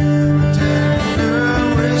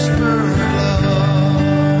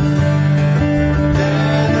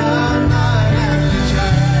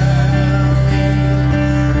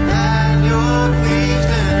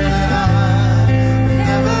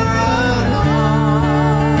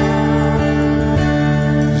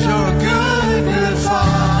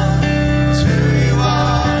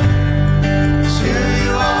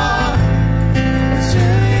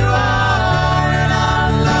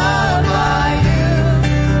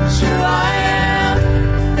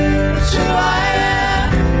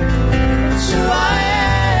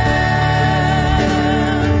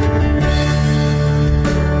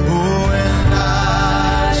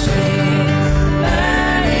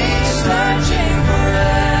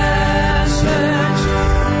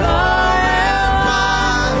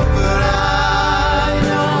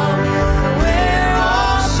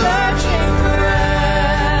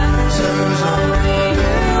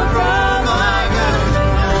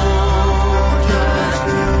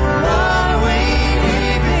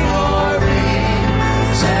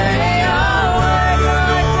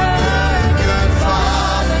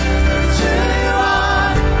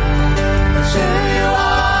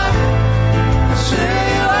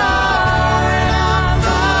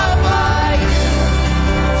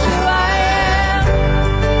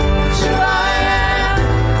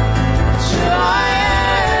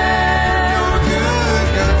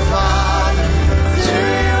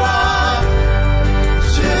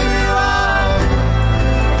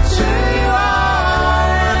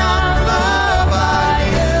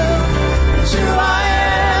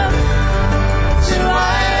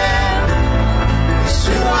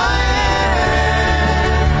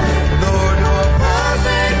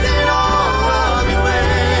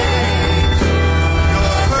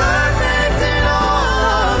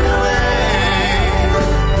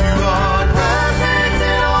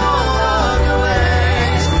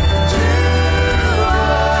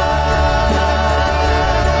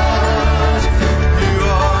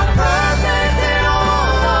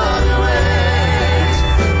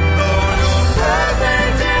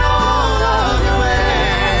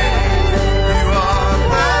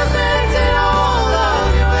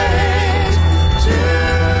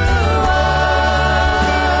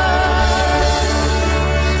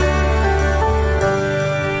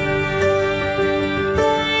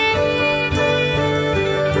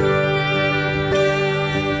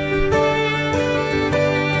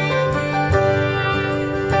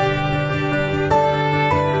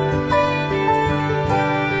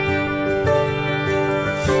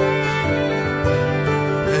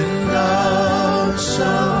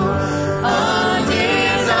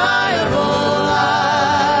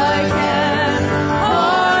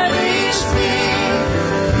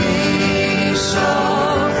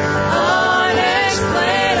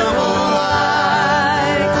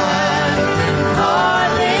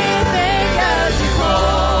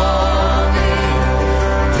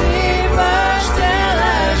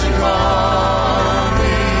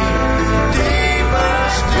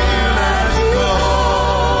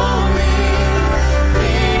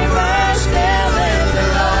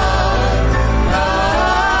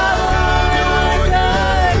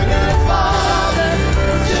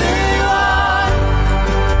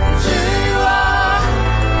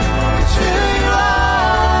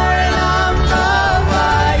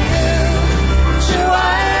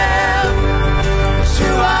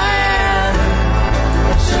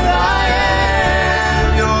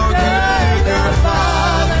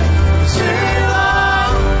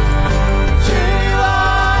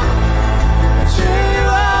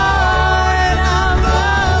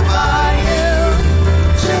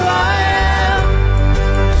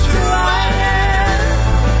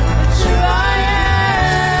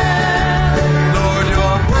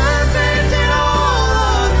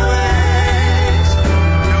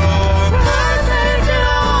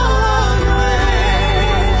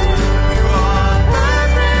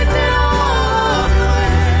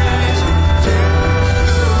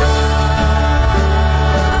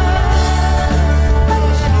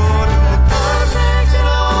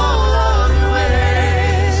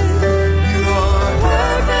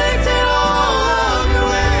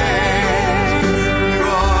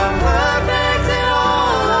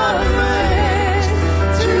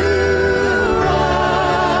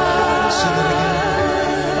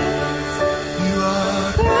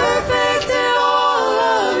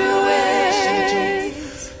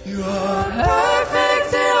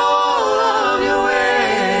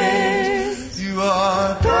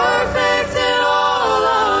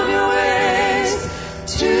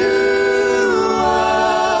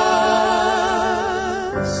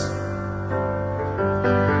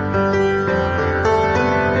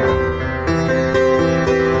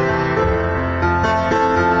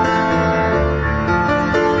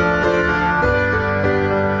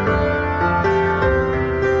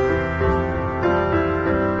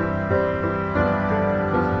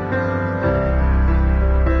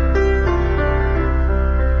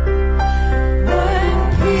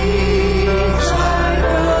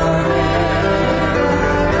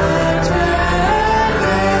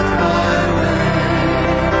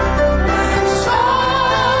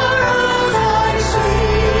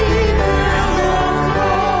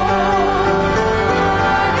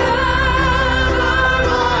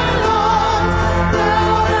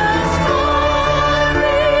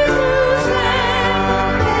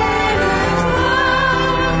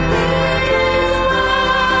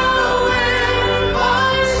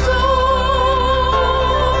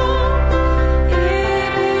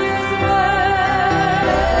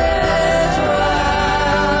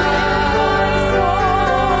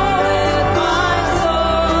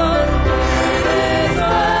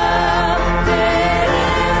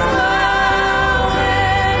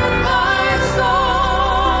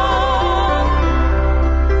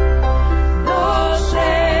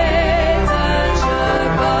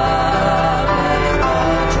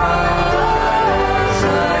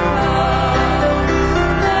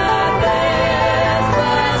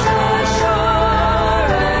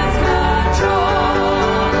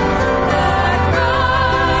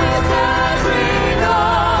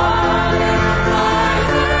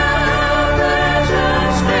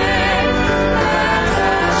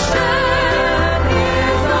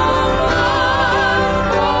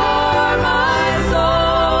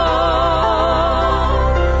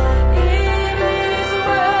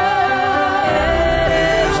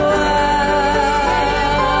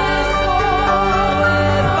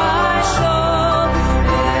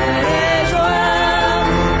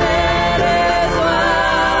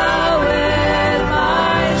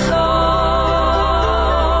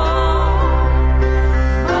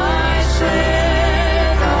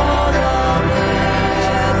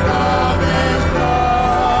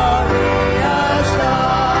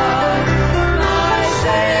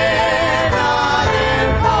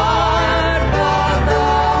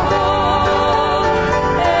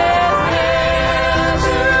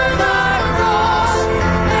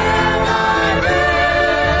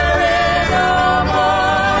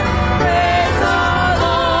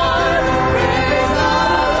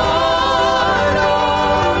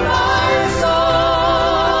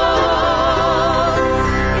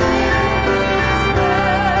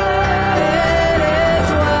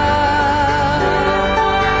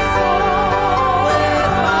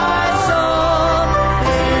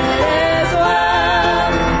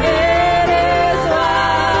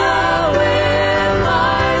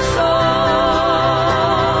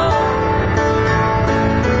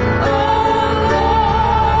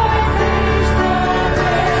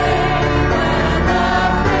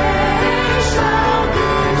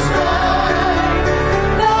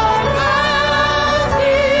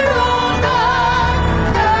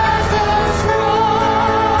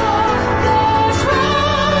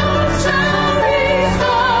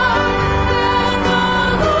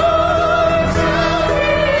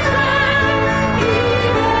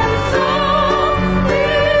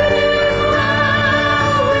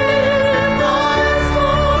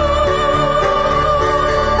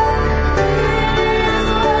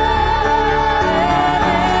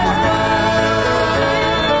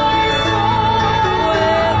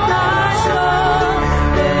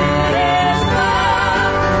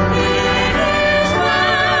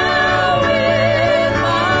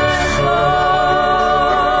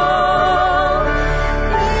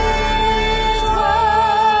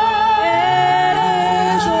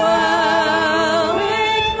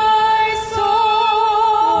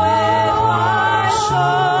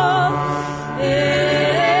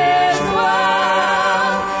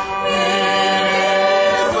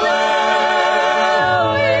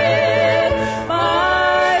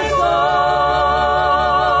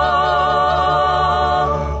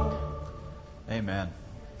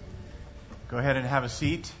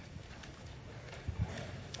seat.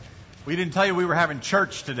 We didn't tell you we were having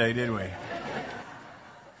church today, did we?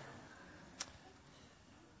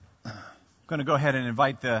 I'm going to go ahead and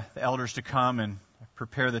invite the elders to come and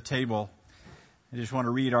prepare the table. I just want to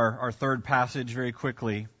read our third passage very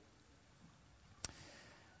quickly.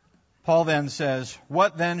 Paul then says,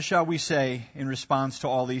 "What then shall we say in response to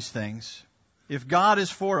all these things? If God is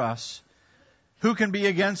for us, who can be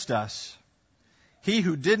against us? He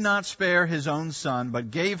who did not spare his own son,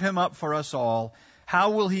 but gave him up for us all,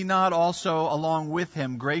 how will he not also, along with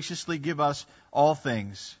him, graciously give us all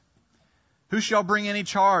things? Who shall bring any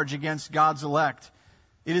charge against God's elect?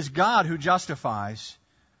 It is God who justifies.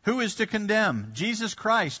 Who is to condemn? Jesus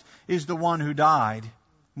Christ is the one who died.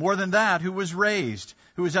 More than that, who was raised,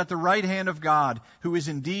 who is at the right hand of God, who is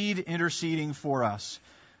indeed interceding for us.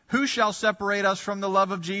 Who shall separate us from the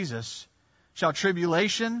love of Jesus? Shall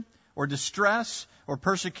tribulation, or distress, or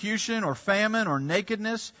persecution, or famine, or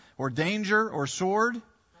nakedness, or danger, or sword?"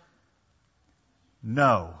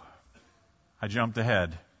 No. I jumped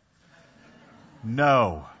ahead.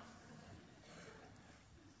 No.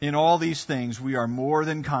 In all these things we are more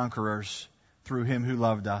than conquerors through him who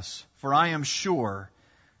loved us. For I am sure,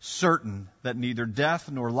 certain, that neither death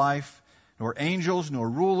nor life, nor angels, nor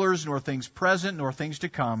rulers, nor things present, nor things to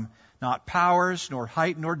come, not powers, nor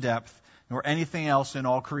height, nor depth, nor anything else in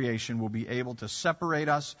all creation will be able to separate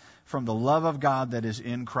us from the love of God that is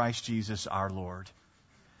in Christ Jesus our Lord.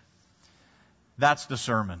 That's the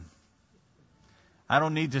sermon. I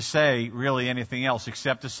don't need to say really anything else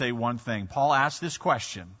except to say one thing. Paul asked this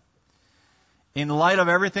question. In light of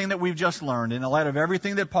everything that we've just learned, in the light of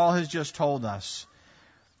everything that Paul has just told us,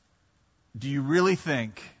 do you really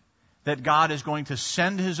think that God is going to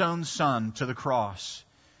send his own son to the cross?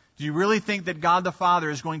 Do you really think that God the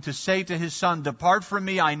Father is going to say to his Son, "Depart from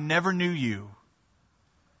me, I never knew you,"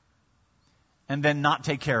 and then not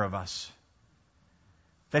take care of us?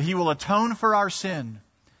 That he will atone for our sin,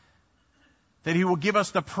 that he will give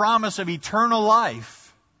us the promise of eternal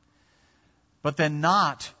life, but then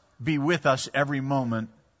not be with us every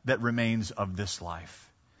moment that remains of this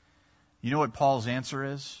life? You know what Paul's answer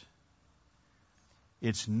is?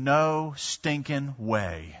 It's no stinking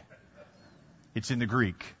way. It's in the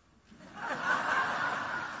Greek.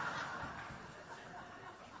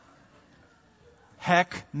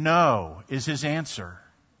 Heck no is his answer.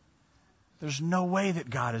 There's no way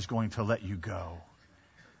that God is going to let you go.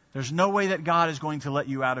 There's no way that God is going to let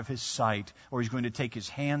you out of his sight, or he's going to take his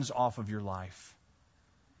hands off of your life.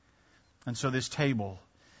 And so this table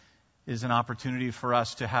is an opportunity for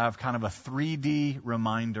us to have kind of a 3D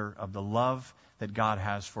reminder of the love that God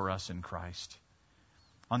has for us in Christ.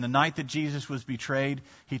 On the night that Jesus was betrayed,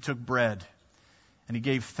 he took bread and he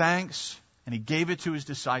gave thanks and he gave it to his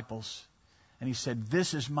disciples. And he said,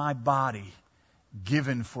 "This is my body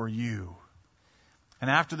given for you." And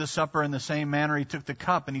after the supper, in the same manner, he took the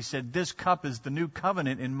cup and he said, "This cup is the new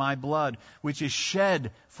covenant in my blood, which is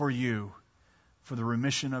shed for you for the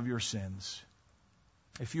remission of your sins."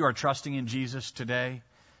 If you are trusting in Jesus today,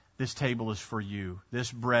 this table is for you.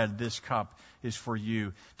 This bread, this cup is for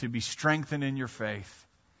you to be strengthened in your faith,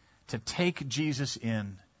 to take Jesus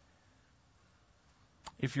in.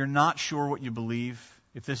 If you're not sure what you believe,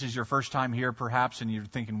 if this is your first time here perhaps and you're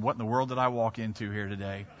thinking, "What in the world did I walk into here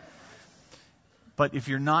today?" But if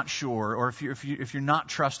you're not sure, or if you're not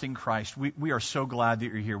trusting Christ, we are so glad that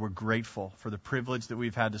you're here. We're grateful for the privilege that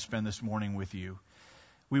we've had to spend this morning with you.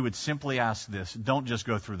 We would simply ask this: don't just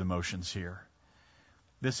go through the motions here.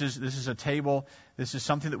 This is a table. This is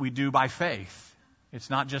something that we do by faith. It's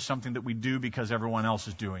not just something that we do because everyone else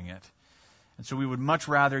is doing it. And so we would much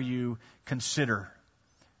rather you consider,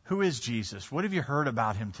 who is Jesus? What have you heard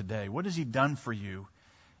about him today? What has he done for you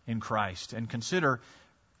in Christ? And consider,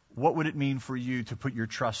 what would it mean for you to put your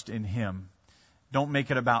trust in him? Don't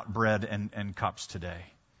make it about bread and cups today,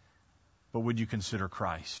 but would you consider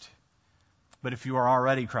Christ? But if you are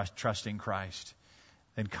already trusting Christ,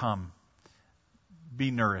 then come.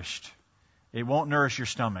 Be nourished. It won't nourish your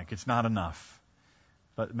stomach. It's not enough.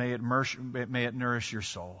 But may it nourish your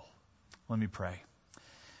soul. Let me pray.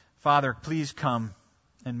 Father, please come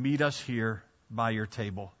and meet us here by your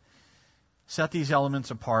table. Set these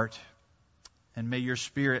elements apart, and may your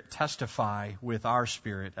Spirit testify with our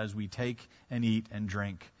spirit as we take and eat and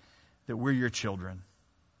drink that we're your children,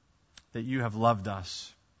 that you have loved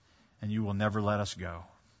us, and you will never let us go.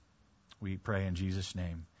 We pray in Jesus'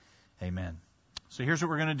 name. Amen. So here's what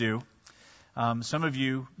we're going to do. Some of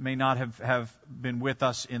you may not have been with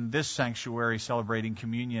us in this sanctuary celebrating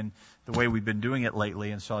communion the way we've been doing it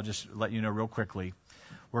lately, and so I'll just let you know real quickly.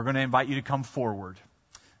 We're going to invite you to come forward.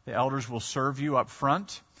 The elders will serve you up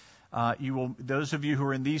front. Those of you who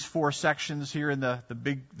are in these 4 sections here in the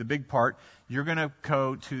big part, you're going to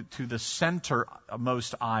go to the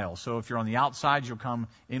centermost aisle. So if you're on the outside, you'll come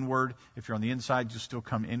inward. If you're on the inside, you'll still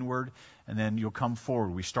come inward, and then you'll come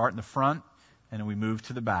forward. We start in the front, and then we move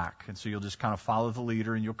to the back. And so you'll just kind of follow the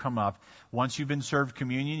leader, and you'll come up. Once you've been served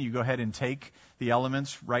communion, you go ahead and take the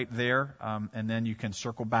elements right there, and then you can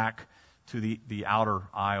circle back to the outer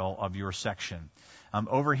aisle of your section.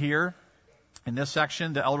 Over here, in this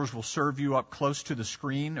section, the elders will serve you up close to the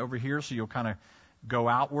screen over here, so you'll kind of go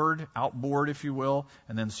outboard, if you will,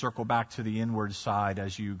 and then circle back to the inward side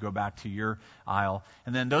as you go back to your aisle.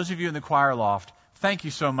 And then those of you in the choir loft, thank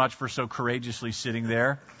you so much for so courageously sitting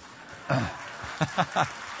there.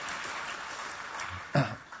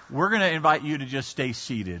 We're going to invite you to just stay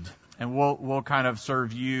seated, and we'll kind of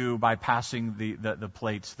serve you by passing the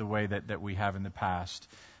plates the way that we have in the past.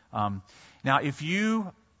 Now, if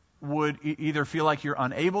you would either feel like you're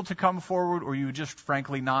unable to come forward or you would just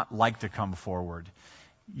frankly not like to come forward,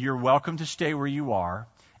 you're welcome to stay where you are.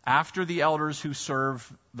 After the elders who serve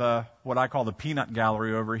what I call the peanut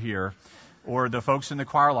gallery over here, or the folks in the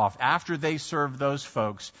choir loft, after they serve those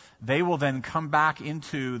folks, they will then come back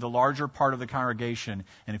into the larger part of the congregation,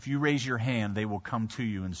 and if you raise your hand, they will come to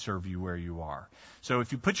you and serve you where you are. So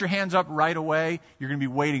if you put your hands up right away, you're going to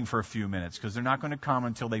be waiting for a few minutes, because they're not going to come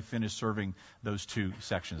until they finish serving those 2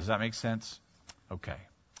 sections. Does that make sense? Okay.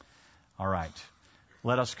 All right.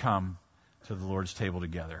 Let us come to the Lord's table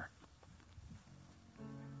together.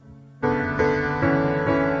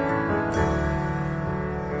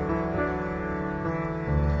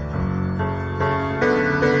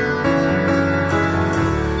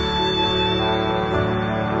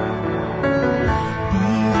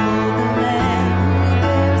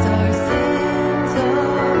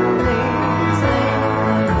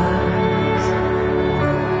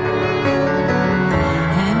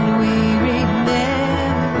 And we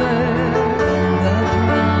remember the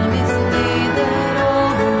promise.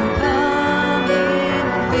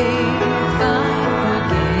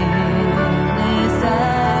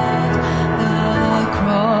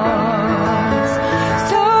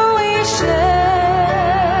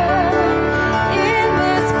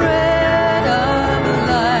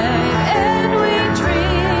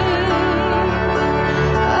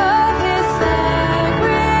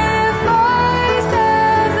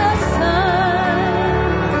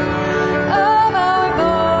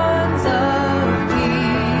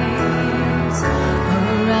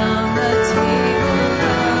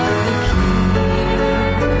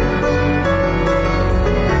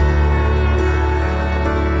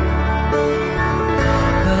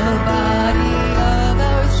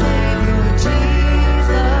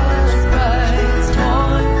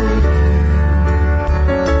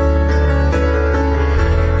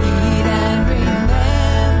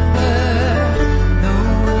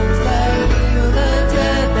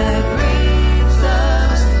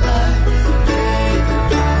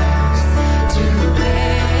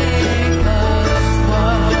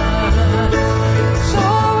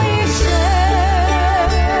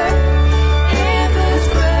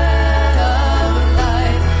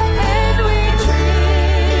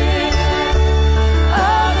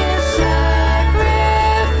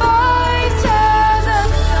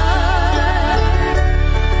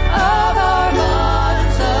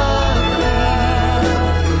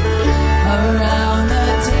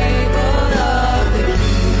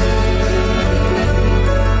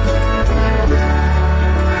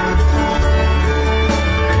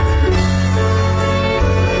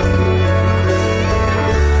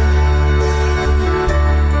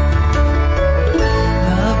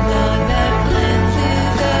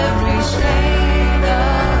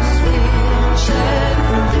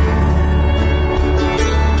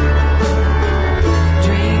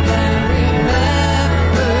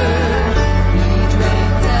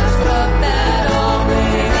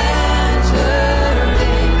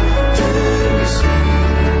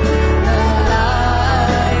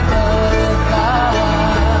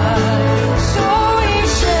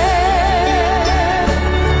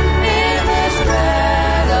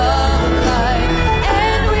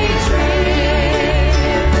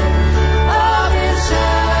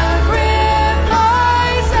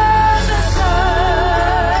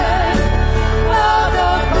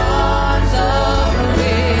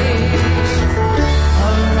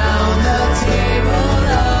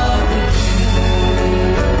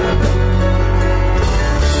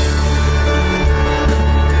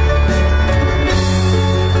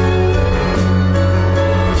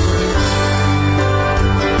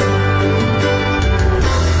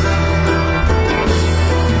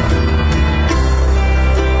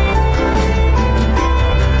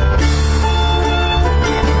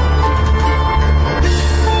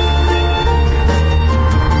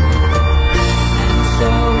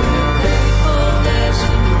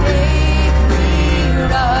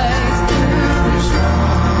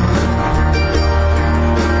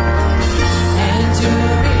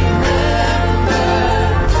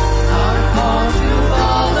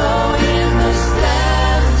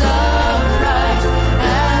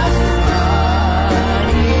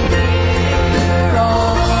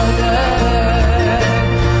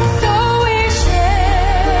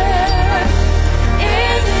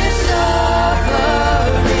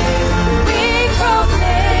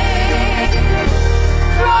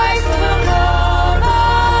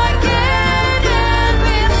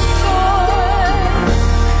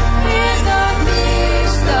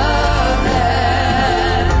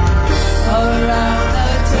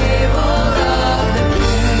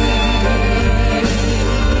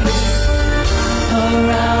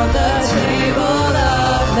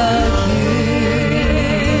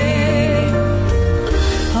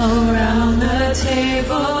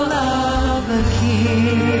 table of the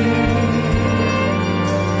King.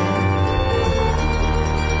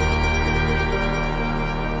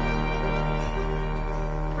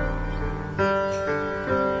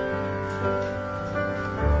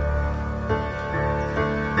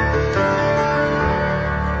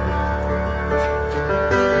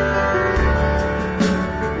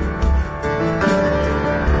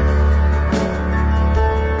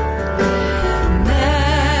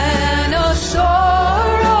 Then a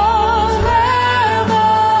sorrow where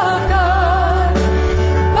the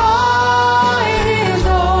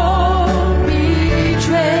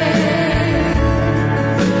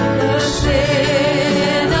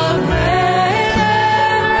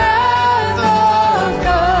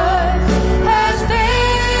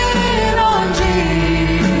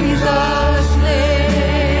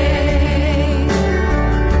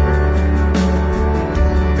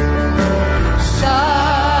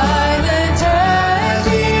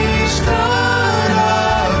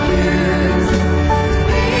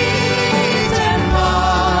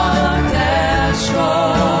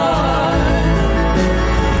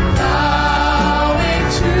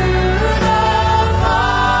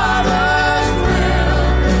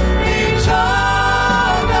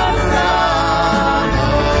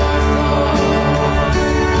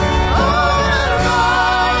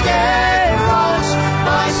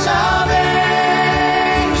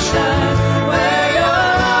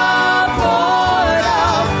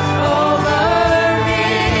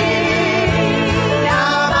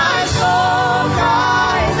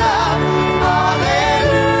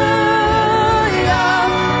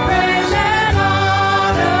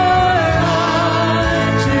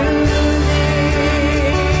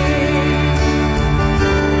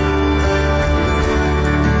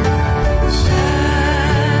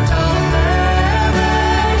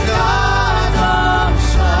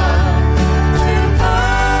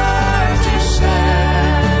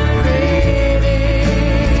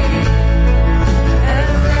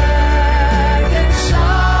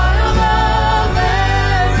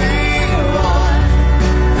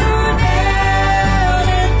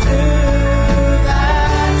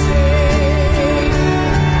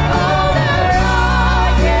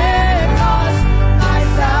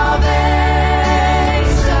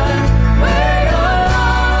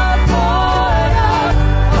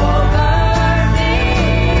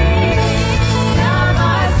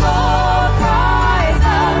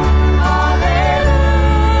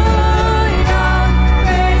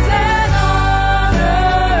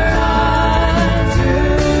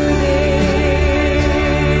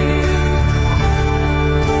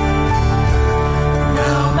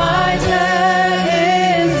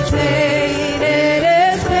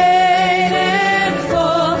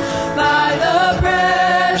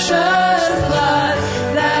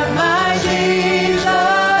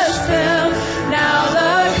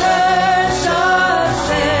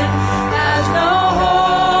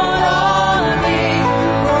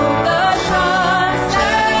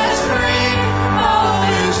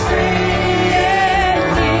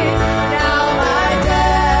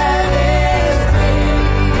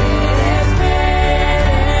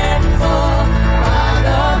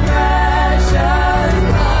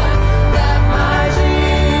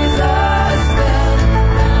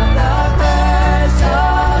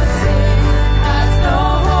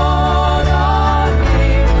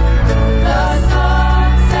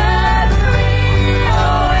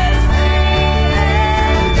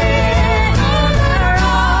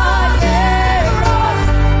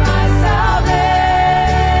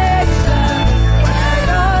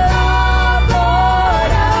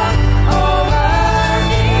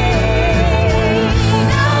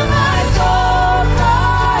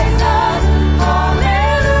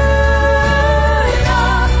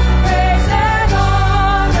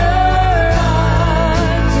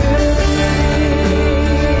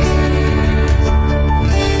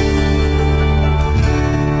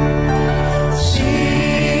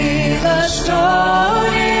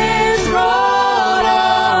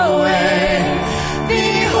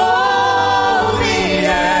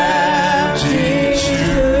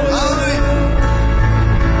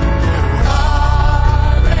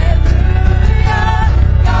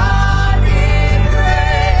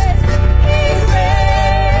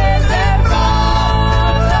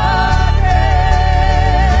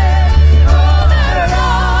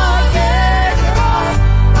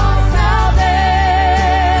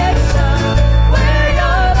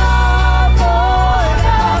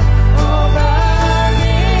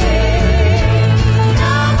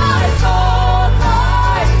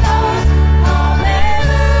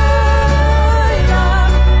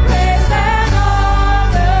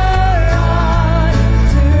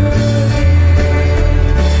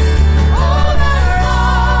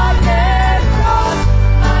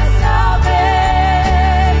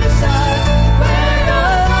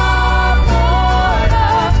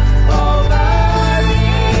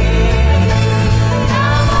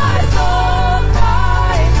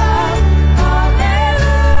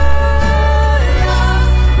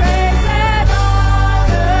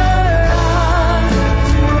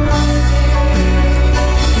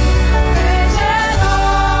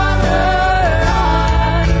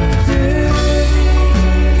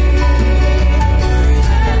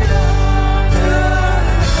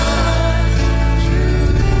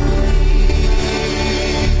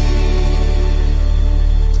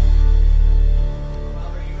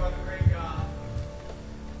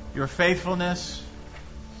faithfulness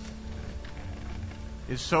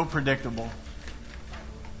is so predictable.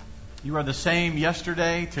 You are the same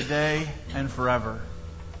yesterday, today, and forever.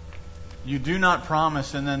 You do not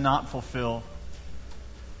promise and then not fulfill.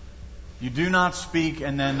 You do not speak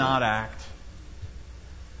and then not act.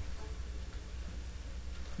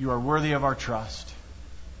 You are worthy of our trust.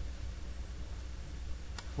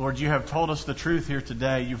 Lord, you have told us the truth here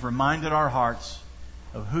today. You've reminded our hearts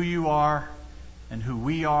of who you are and who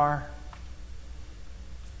we are.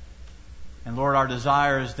 And Lord, our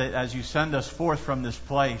desire is that as you send us forth from this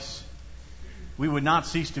place, we would not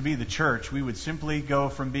cease to be the church. We would simply go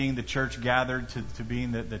from being the church gathered to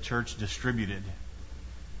being the church distributed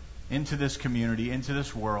into this community, into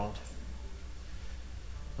this world.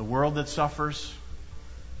 The world that suffers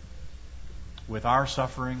with our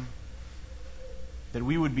suffering. That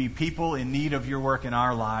we would be people in need of your work in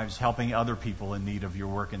our lives, helping other people in need of your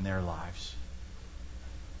work in their lives.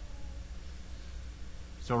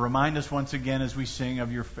 So remind us once again as we sing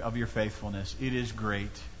of your faithfulness. It is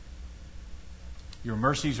great. Your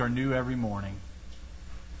mercies are new every morning.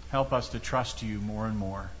 Help us to trust you more and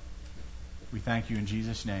more. We thank you in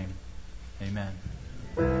Jesus' name. Amen.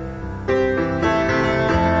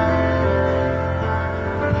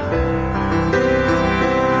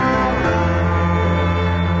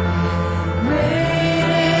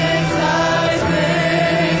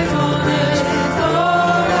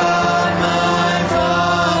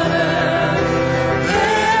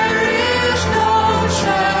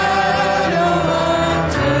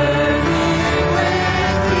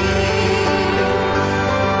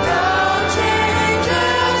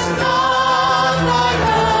 Changes not like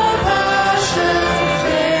hope.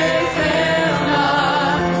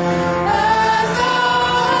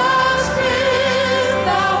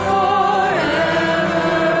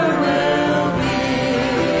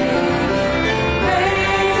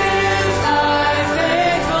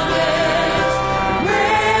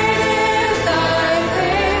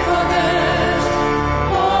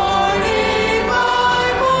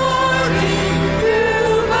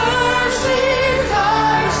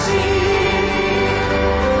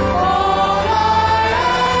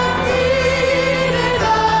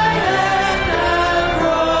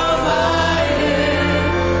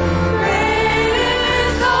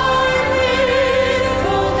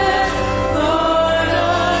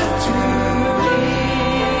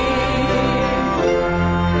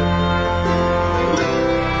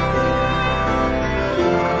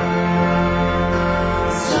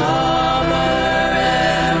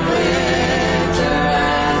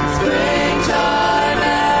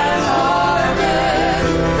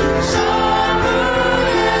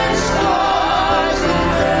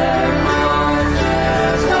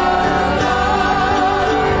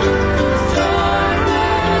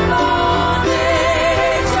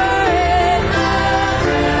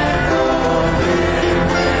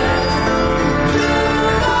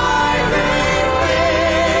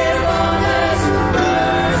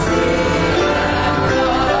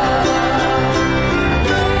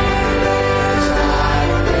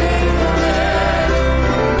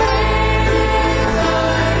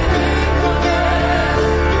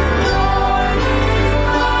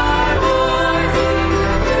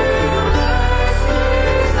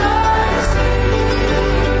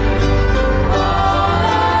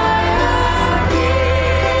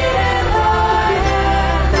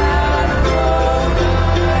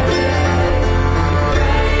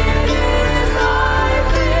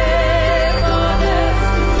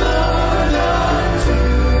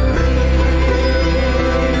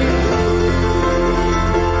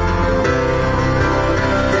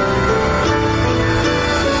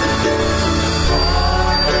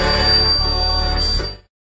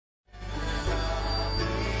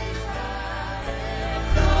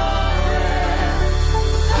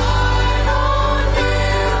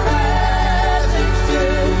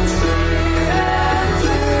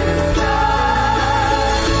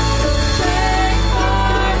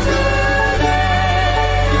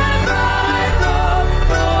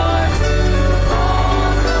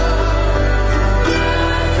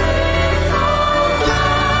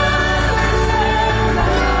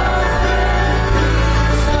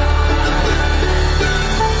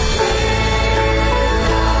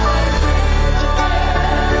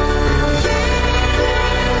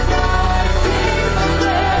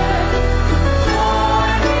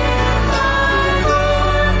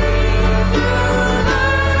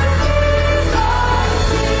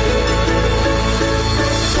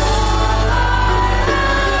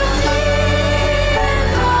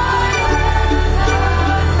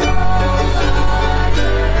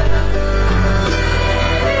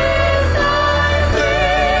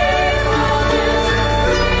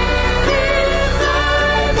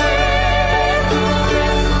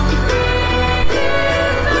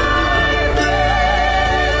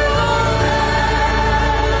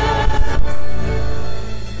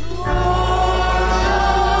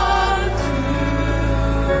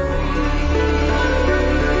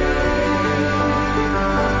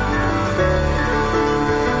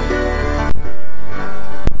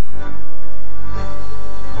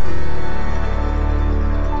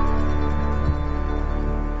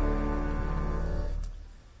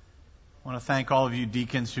 thank all of you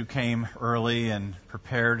deacons who came early and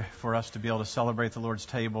prepared for us to be able to celebrate the Lord's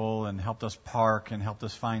table and helped us park and helped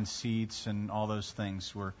us find seats and all those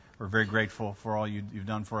things. We're very grateful for all you've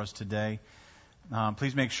done for us today.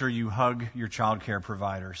 Please make sure you hug your child care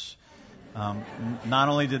providers. Not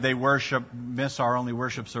only did they miss our only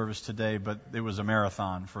worship service today, but it was a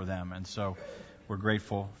marathon for them. And so we're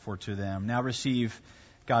grateful to them. Now receive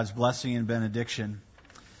God's blessing and benediction.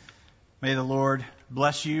 May the Lord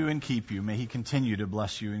bless you and keep you. May He continue to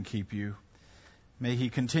bless you and keep you. May He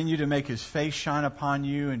continue to make His face shine upon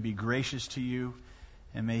you and be gracious to you.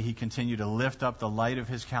 And may He continue to lift up the light of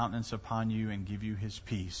His countenance upon you and give you His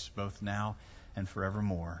peace, both now and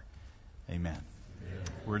forevermore. Amen.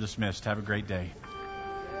 We're dismissed. Have a great day.